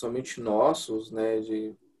dados, somente nossos, né?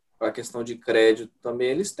 A questão de crédito também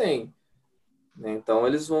eles têm, né? Então,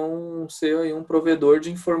 eles vão ser aí um provedor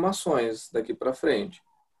de informações daqui para frente.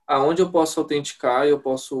 Aonde eu posso autenticar, eu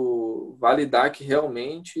posso validar que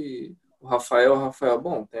realmente o Rafael,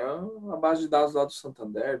 bom, tem a base de dados lá do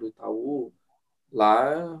Santander, do Itaú,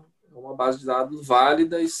 lá é uma base de dados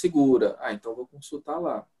válida e segura. Então vou consultar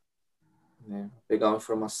lá, né? Pegar uma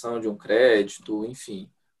informação de um crédito, enfim.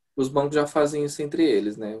 Os bancos já fazem isso entre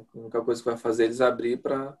eles, né? A única coisa que vai fazer é eles abrir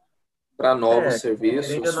para novos Querendo ou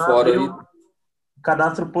serviços, não, fora abrir aí. o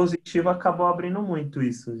cadastro positivo acabou abrindo muito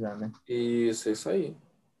isso já, né? Isso, é isso aí.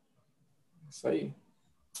 Isso aí.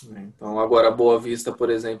 Então, agora a Boa Vista, por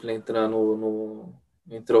exemplo,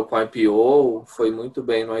 entrou com a IPO, foi muito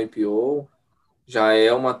bem no IPO, já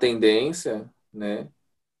é uma tendência, né?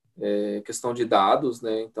 Questão de dados,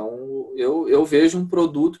 né? Então, eu vejo um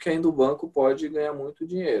produto que ainda o banco pode ganhar muito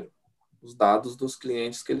dinheiro, os dados dos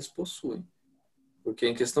clientes que eles possuem. Porque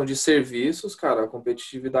em questão de serviços, cara, a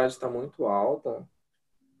competitividade está muito alta,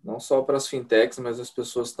 não só para as fintechs, mas as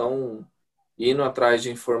pessoas estão indo atrás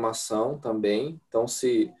de informação também,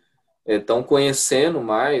 estão conhecendo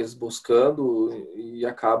mais, buscando, e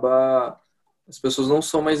acaba as pessoas não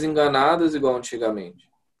são mais enganadas igual antigamente.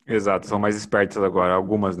 Exato, são mais espertas agora,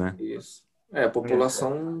 algumas, né? Isso. A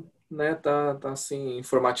população, né, tá assim,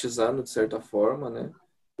 informatizando de certa forma, né?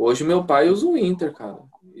 Hoje meu pai usa o Inter, cara,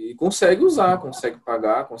 e consegue usar, consegue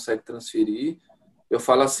pagar, consegue transferir. Eu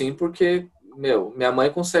falo assim porque, minha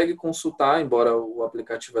mãe consegue consultar, embora o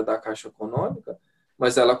aplicativo é da Caixa Econômica,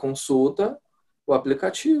 mas ela consulta o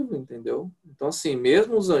aplicativo, entendeu? Então, assim,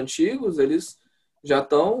 mesmo os antigos, eles já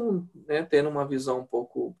estão, né, tendo uma visão um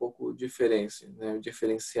pouco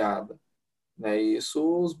diferenciada, né? E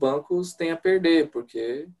isso os bancos têm a perder,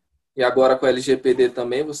 porque e agora com a LGPD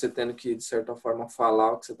também, você tendo que, de certa forma,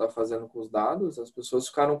 falar o que você está fazendo com os dados, as pessoas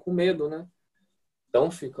ficaram com medo, né? Estão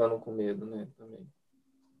ficando com medo, né? Também.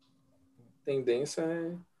 A tendência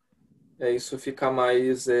é isso ficar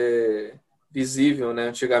mais visível, né?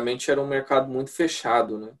 Antigamente era um mercado muito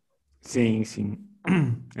fechado, né? Sim, sim.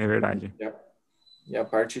 É verdade. E a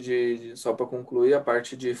parte só para concluir, a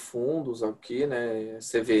parte de fundos aqui, né?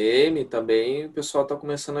 CVM também, o pessoal está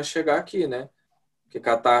começando a chegar aqui, né? Porque com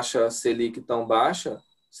a taxa Selic tão baixa,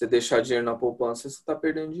 você deixar dinheiro na poupança, você está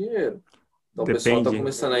perdendo dinheiro. Então, o pessoal está Depende.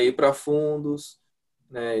 começando a ir para fundos,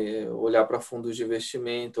 né, olhar para fundos de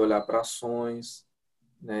investimento, olhar para ações,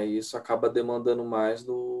 né, e isso acaba demandando mais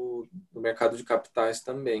do mercado de capitais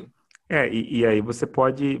também. E aí você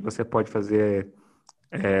pode fazer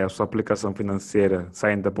a sua aplicação financeira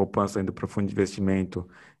saindo da poupança, indo para o fundo de investimento,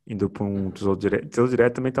 indo para um tesouro direto. Tesouro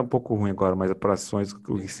direto também está um pouco ruim agora, mas para ações,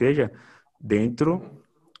 o que seja, dentro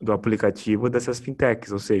do aplicativo dessas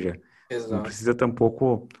fintechs. Ou seja, não Exato. precisa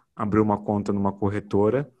tampouco abrir uma conta numa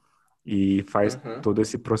corretora e faz todo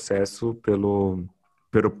esse processo pelo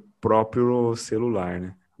próprio celular,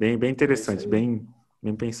 né? Bem interessante, bem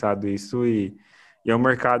pensado isso e é um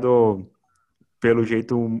mercado, pelo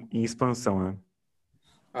jeito, em expansão, né?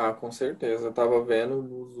 Com certeza. Eu estava vendo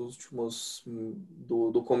nos últimos,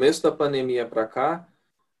 do começo da pandemia para cá,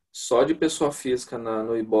 só de pessoa física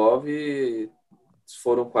no Ibov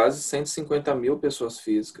foram quase 150 mil pessoas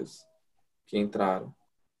físicas que entraram.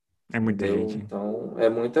 É muita Entendeu? gente. Então, é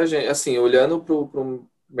muita gente. Assim, olhando para o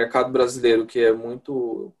mercado brasileiro, que é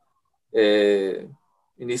muito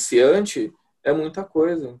iniciante, é muita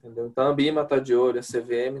coisa, entendeu? Então, a Bima está de olho, a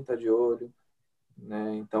CVM está de olho,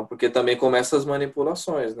 né? Então, porque também começam as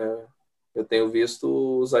manipulações, né? Eu tenho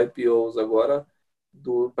visto os IPOs agora,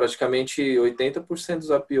 praticamente 80% dos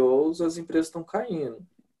IPOs, as empresas estão caindo.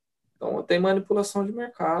 Então, tem manipulação de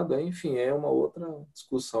mercado, enfim, é uma outra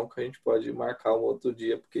discussão que a gente pode marcar um outro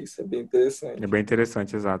dia, porque isso é bem interessante. É bem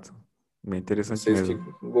interessante, exato. Bem interessante Vocês que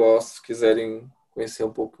mesmo. gostam, quiserem conhecer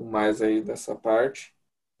um pouco mais aí dessa parte,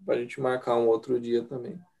 para a gente marcar um outro dia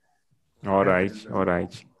também. Alright.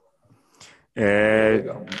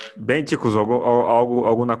 Legal. Bem, chicos,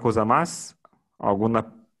 alguma coisa mais?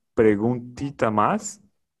 Alguma perguntita mais?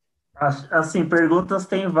 Assim, perguntas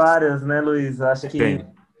tem várias, né, Luiz? Acho que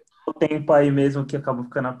Tem. o tempo aí mesmo que acabou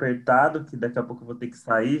ficando apertado, que daqui a pouco eu vou ter que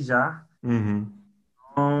sair já. Uhum.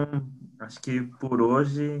 Então, acho que por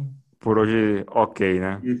hoje, Por hoje, ok,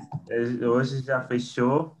 né? hoje já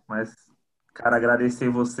fechou, mas, cara, agradecer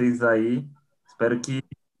vocês aí. Espero que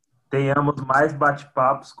tenhamos mais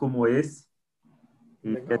bate-papos como esse.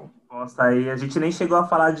 E que a Legal. gente possa aí. A gente nem chegou a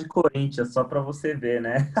falar de Corinthians, só para você ver,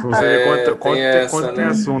 né? Se você ver Tem essa, quanto tem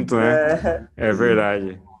né? assunto, né? É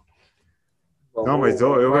verdade. Não, mas Vamos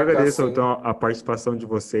eu que marcar agradeço, sim. então, a participação de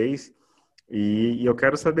vocês. E eu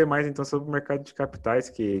quero saber mais, então, sobre o mercado de capitais,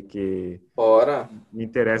 que Bora. me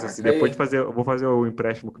interessa. Marca Assim, depois aí. eu vou fazer o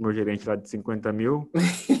empréstimo com o meu gerente lá de 50 mil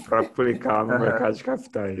para aplicar no mercado de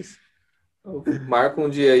capitais. Marca um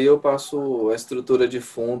dia aí, eu passo a estrutura de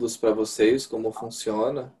fundos para vocês, como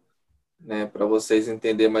funciona, né? Para vocês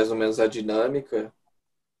entenderem mais ou menos a dinâmica.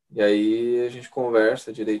 E aí a gente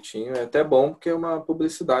conversa direitinho. É até bom porque é uma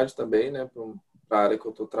publicidade também, né? Para a área que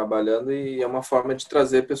eu estou trabalhando e é uma forma de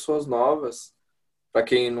trazer pessoas novas. Para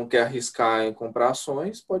quem não quer arriscar em comprar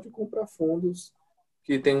ações, pode comprar fundos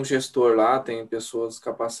que tem um gestor lá, tem pessoas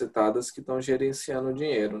capacitadas que estão gerenciando o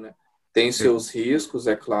dinheiro, né? Tem seus riscos,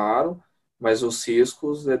 é claro, mas os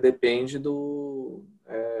riscos depende do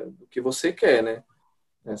que você quer, né?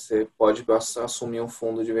 Você pode assumir um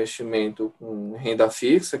fundo de investimento com renda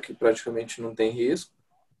fixa, que praticamente não tem risco,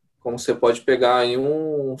 como você pode pegar aí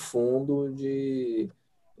um fundo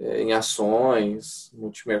em ações,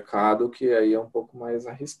 multimercado, que aí é um pouco mais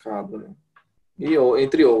arriscado, né? E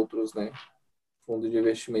entre outros, né? Fundo de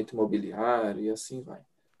investimento imobiliário e assim vai.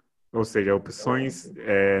 Ou seja, opções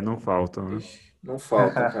não faltam, né? Ixi, não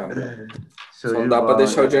falta, cara. Show Só não de dá para bola.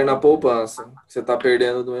 deixar o dinheiro na poupança. Você tá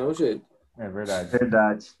perdendo do mesmo jeito. É verdade.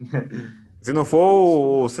 Verdade. Se não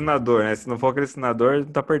for o senador, né? Se não for aquele senador, não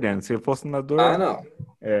tá perdendo. Se for o senador, Ah, não.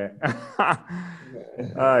 é.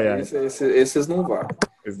 Ai. Esses não valem.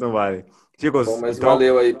 Isso não vale. Chicos, Bom, mas então,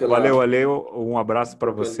 valeu aí pela valeu. Um abraço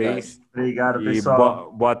para oportunidade. vocês. Obrigado, E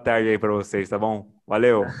pessoal. boa tarde aí para vocês, tá bom?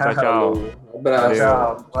 Valeu. Tchau, Falou. tchau. Um abraço.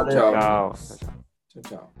 Valeu. Valeu. Tchau. Tchau. Tchau,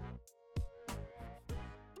 tchau.